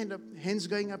slip your hand up. Hands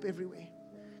going up everywhere.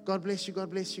 God bless you. God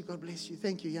bless you. God bless you.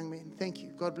 Thank you, young man. Thank you.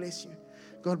 God bless you.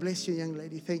 God bless you, young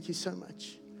lady. Thank you so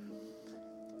much.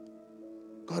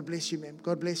 God bless you, ma'am.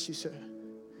 God bless you, sir.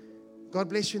 God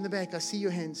bless you in the back. I see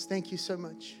your hands. Thank you so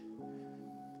much.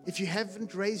 If you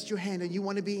haven't raised your hand and you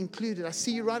want to be included, I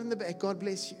see you right in the back. God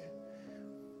bless you.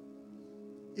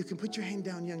 You can put your hand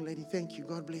down, young lady. Thank you.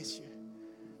 God bless you.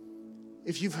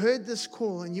 If you've heard this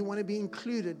call and you want to be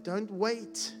included, don't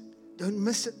wait. Don't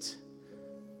miss it.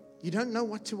 You don't know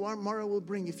what tomorrow will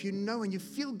bring. If you know and you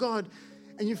feel God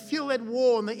and you feel that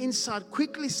war on the inside,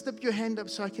 quickly slip your hand up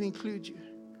so I can include you.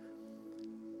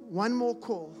 One more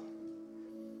call.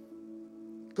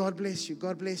 God bless you.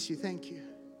 God bless you. Thank you.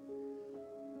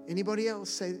 Anybody else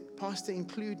say, Pastor,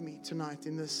 include me tonight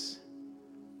in this.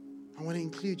 I want to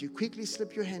include you. Quickly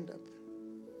slip your hand up.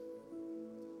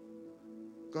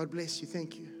 God bless you.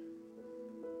 Thank you.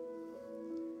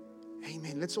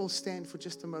 Amen. Let's all stand for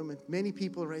just a moment. Many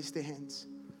people raised their hands.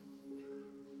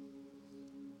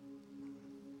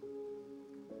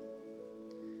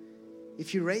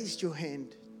 If you raised your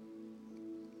hand,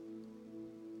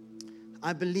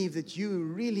 I believe that you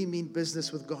really mean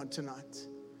business with God tonight.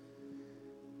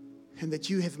 And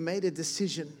that you have made a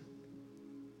decision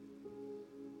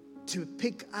to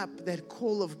pick up that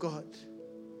call of God,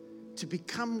 to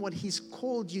become what He's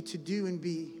called you to do and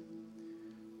be.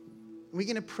 We're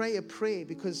going to pray a prayer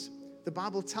because the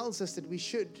Bible tells us that we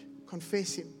should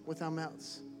confess Him with our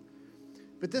mouths.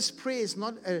 But this prayer is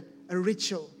not a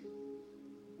ritual.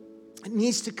 It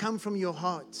needs to come from your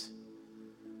heart,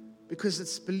 because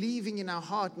it's believing in our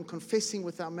heart and confessing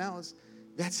with our mouths.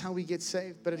 That's how we get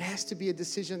saved. But it has to be a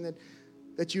decision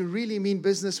that you really mean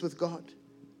business with God.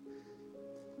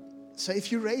 So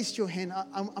if you raised your hand,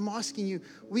 I'm asking you,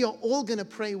 we are all going to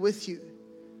pray with you.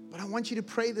 But I want you to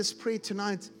pray this prayer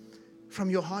tonight from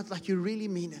your heart like you really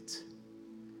mean it.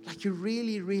 Like you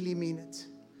really, really mean it.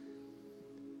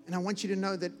 And I want you to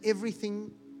know that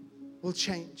everything will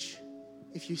change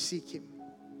if you seek Him.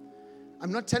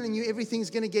 I'm not telling you everything's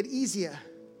going to get easier.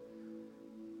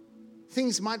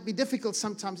 Things might be difficult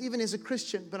sometimes, even as a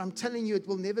Christian, but I'm telling you it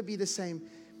will never be the same.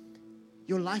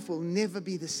 Your life will never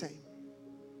be the same.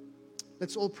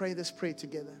 Let's all pray this prayer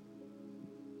together.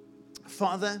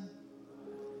 Father,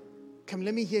 come,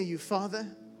 let me hear you. Father,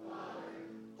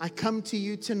 I come to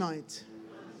you tonight.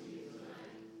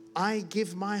 I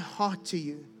give my heart to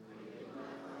you.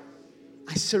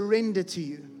 I surrender to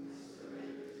you.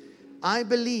 I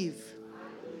believe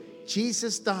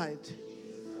Jesus died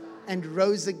and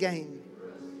rose again.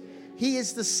 He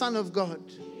is the Son of God.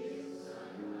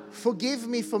 Forgive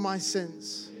me for my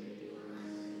sins.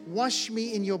 Wash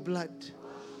me in your blood.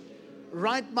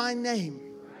 Write my name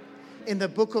in the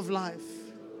book of life.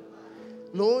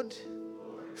 Lord,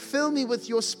 fill me with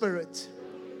your Spirit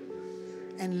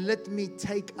and let me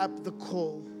take up the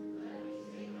call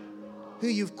who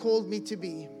you've called me to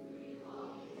be,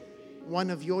 one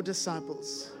of your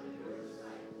disciples.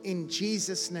 In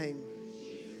Jesus' name,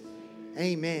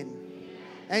 amen.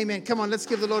 Amen. Come on, let's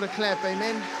give the Lord a clap.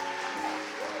 Amen.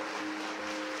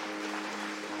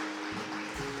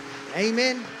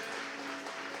 Amen.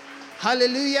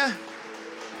 Hallelujah.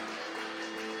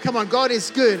 Come on, God is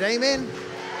good. Amen.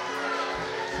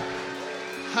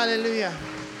 Hallelujah. Hallelujah.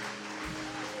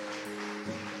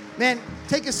 Man,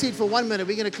 take a seat for 1 minute.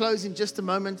 We're going to close in just a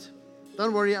moment.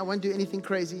 Don't worry, I won't do anything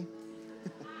crazy.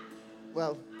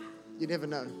 Well, you never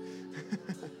know.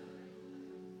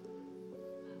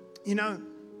 You know,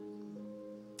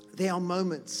 there are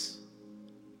moments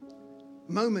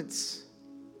when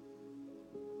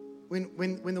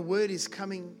the word is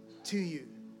coming to you.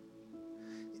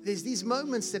 There's these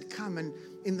moments that come, and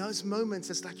in those moments,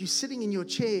 it's like you're sitting in your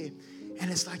chair, and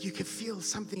it's like you can feel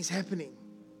something's happening.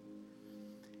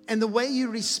 And the way you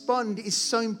respond is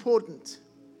so important.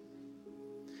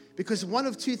 Because one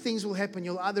of two things will happen.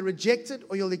 You'll either reject it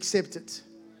or you'll accept it.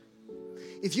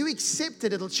 If you accept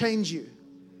it, it'll change you.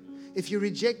 If you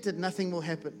reject it, nothing will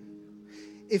happen.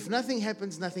 If nothing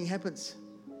happens, nothing happens.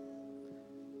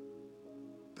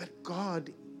 But God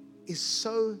is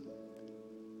so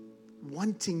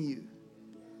wanting you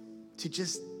to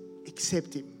just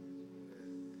accept Him.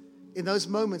 In those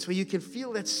moments where you can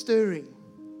feel that stirring.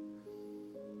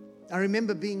 I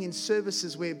remember being in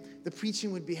services where the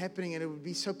preaching would be happening and it would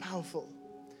be so powerful.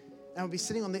 And I would be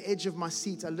sitting on the edge of my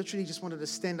seat. I literally just wanted to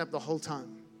stand up the whole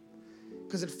time.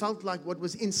 Because it felt like what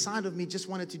was inside of me just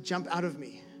wanted to jump out of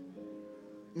me.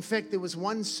 In fact, there was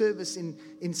one service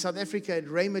in South Africa at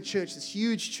Rhema Church, this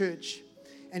huge church.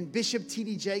 And Bishop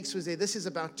T.D. Jakes was there. This is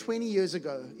about 20 years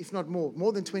ago, if not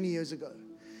more than 20 years ago.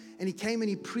 And he came and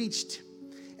he preached.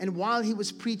 And while he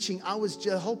was preaching,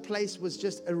 the whole place was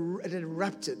just, it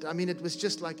erupted. I mean, it was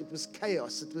just like, it was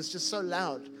chaos. It was just so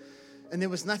loud. And there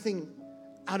was nothing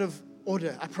out of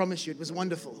order. I promise you, it was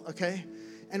wonderful, okay?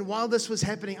 And while this was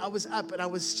happening, I was up and I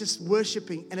was just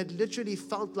worshiping. And it literally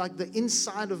felt like the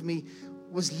inside of me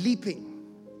was leaping.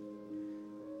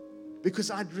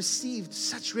 Because I'd received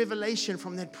such revelation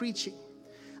from that preaching.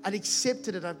 I'd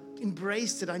accepted it. I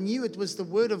embraced it. I knew it was the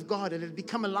word of God. And it had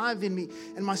become alive in me.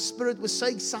 And my spirit was so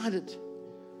excited.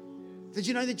 Did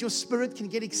you know that your spirit can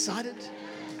get excited?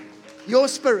 Your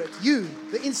spirit, you,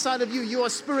 the inside of you, you are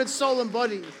spirit, soul, and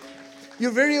body.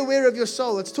 You're very aware of your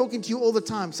soul. It's talking to you all the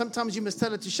time. Sometimes you must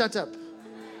tell it to shut up.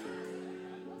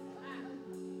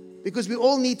 Because we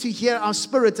all need to hear our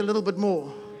spirit a little bit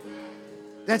more.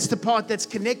 That's the part that's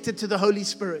connected to the Holy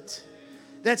Spirit.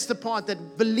 That's the part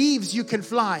that believes you can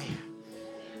fly.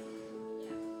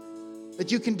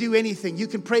 That you can do anything. You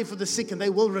can pray for the sick and they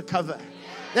will recover.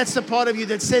 That's the part of you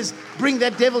that says, bring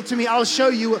that devil to me. I'll show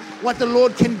you what the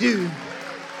Lord can do.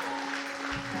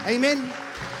 Amen.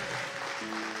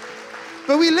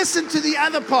 But we listen to the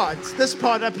other part, this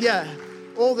part up here,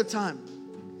 all the time.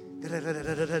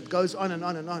 It goes on and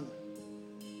on and on.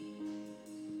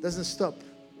 Doesn't stop.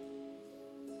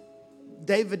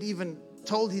 David even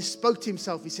spoke to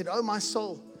himself. He said, oh, my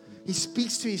soul. He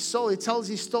speaks to his soul. He tells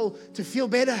his soul to feel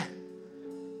better.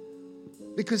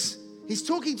 Because he's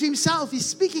talking to himself. He's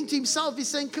speaking to himself. He's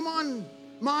saying, come on,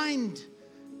 mind.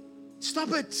 Stop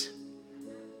it.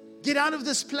 Get out of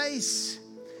this place.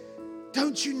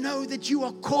 Don't you know that you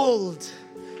are called?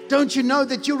 Don't you know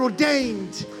that you're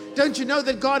ordained? Don't you know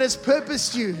that God has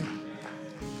purposed you?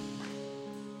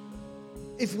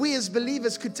 If we as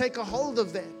believers could take a hold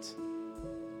of that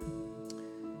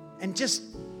and just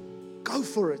go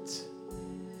for it,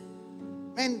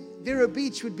 man, Vero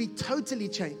Beach would be totally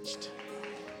changed.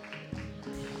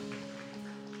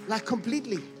 Like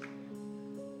completely.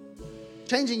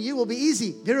 Changing you will be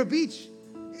easy. Vero Beach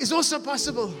is also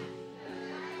possible.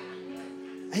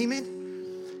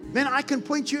 Amen. Man, I can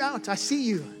point you out. I see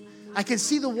you. I can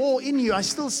see the wall in you. I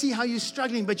still see how you're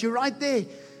struggling, but you're right there.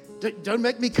 Don't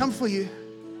make me come for you.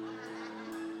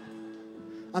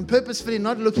 I'm purposefully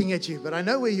not looking at you, but I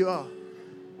know where you are.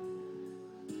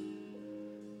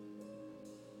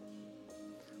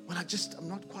 Well, I'm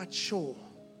not quite sure.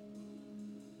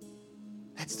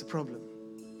 That's the problem.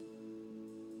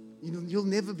 You'll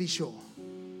never be sure.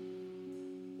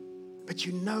 But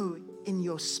you know in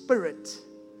your spirit.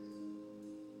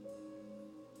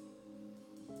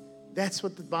 That's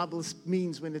what the Bible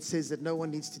means when it says that no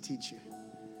one needs to teach you.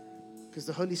 Because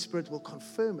the Holy Spirit will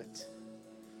confirm it.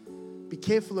 Be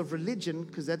careful of religion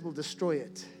because that will destroy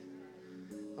it.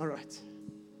 All right.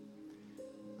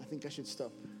 I think I should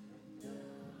stop.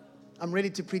 I'm ready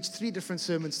to preach 3 different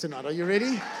sermons tonight. Are you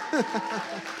ready?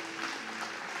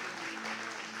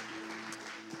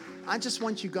 I just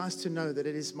want you guys to know that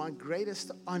it is my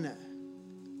greatest honor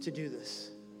to do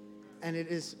this. And it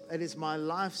is my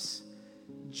life's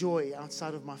joy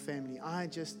outside of my family. I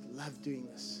just love doing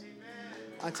this.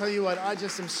 I tell you what, I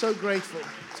just am so grateful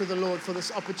to the Lord for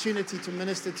this opportunity to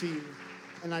minister to you.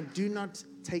 And I do not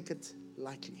take it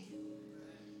lightly.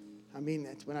 I mean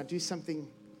that. When I do something,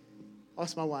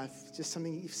 ask my wife, just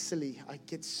something silly, I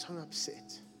get so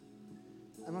upset.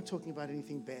 I'm not talking about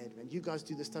anything bad, man. You guys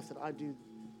do the stuff that I do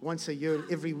once a year,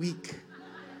 every week.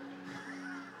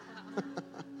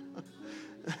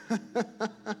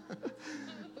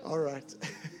 All right.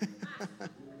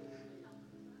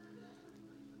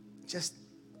 Just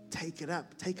take it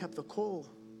up. Take up the call.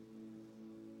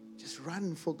 Just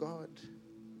run for God.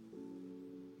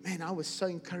 Man, I was so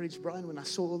encouraged, Brian, when I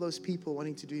saw all those people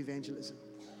wanting to do evangelism.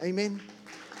 Amen.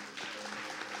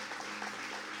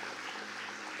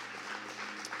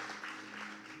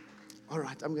 All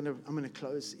right, I'm gonna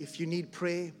close. If you need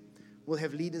prayer, we'll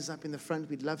have leaders up in the front.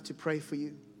 We'd love to pray for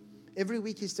you. Every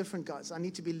week is different, guys. I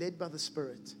need to be led by the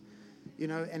Spirit,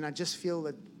 and I just feel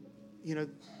that,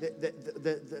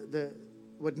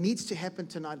 what needs to happen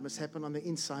tonight must happen on the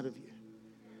inside of you.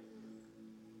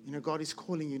 God is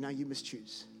calling you now. You must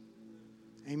choose.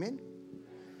 Amen.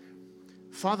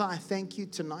 Father, I thank you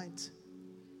tonight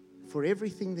for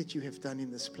everything that you have done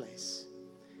in this place.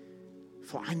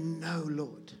 For I know,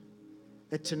 Lord,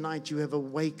 that tonight you have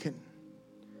awakened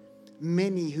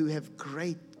many who have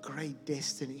great, great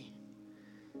destiny.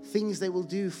 Things they will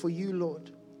do for you,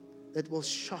 Lord, that will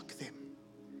shock them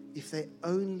if they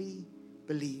only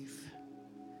believe.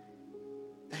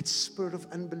 That spirit of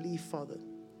unbelief, Father,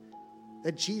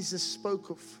 that Jesus spoke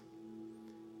of.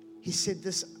 He said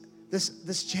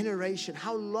this generation,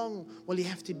 how long will you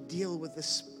have to deal with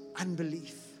this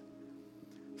unbelief?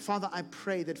 Father, I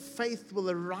pray that faith will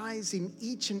arise in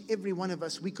each and every one of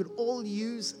us. We could all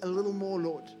use a little more,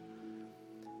 Lord.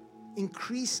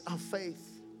 Increase our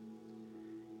faith.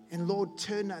 And Lord,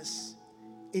 turn us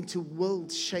into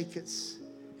world shakers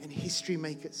and history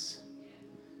makers.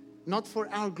 Not for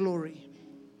our glory,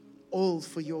 all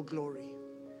for your glory.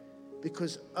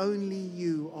 Because only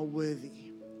you are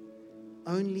worthy.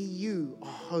 Only you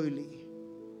are holy.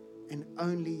 And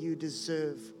only you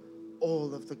deserve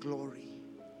all of the glory.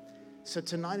 So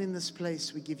tonight in this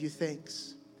place, we give you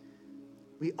thanks.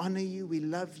 We honor you. We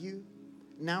love you.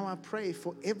 Now I pray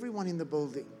for everyone in the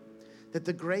building that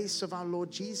the grace of our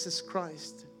Lord Jesus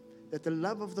Christ, that the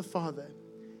love of the Father,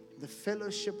 the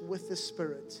fellowship with the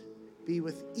Spirit be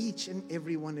with each and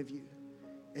every one of you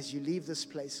as you leave this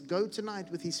place. Go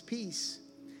tonight with his peace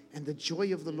and the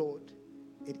joy of the Lord.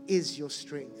 It is your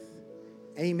strength.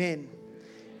 Amen.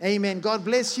 Amen. God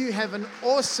bless you. Have an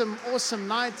awesome, awesome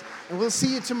night. And we'll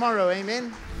see you tomorrow.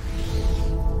 Amen.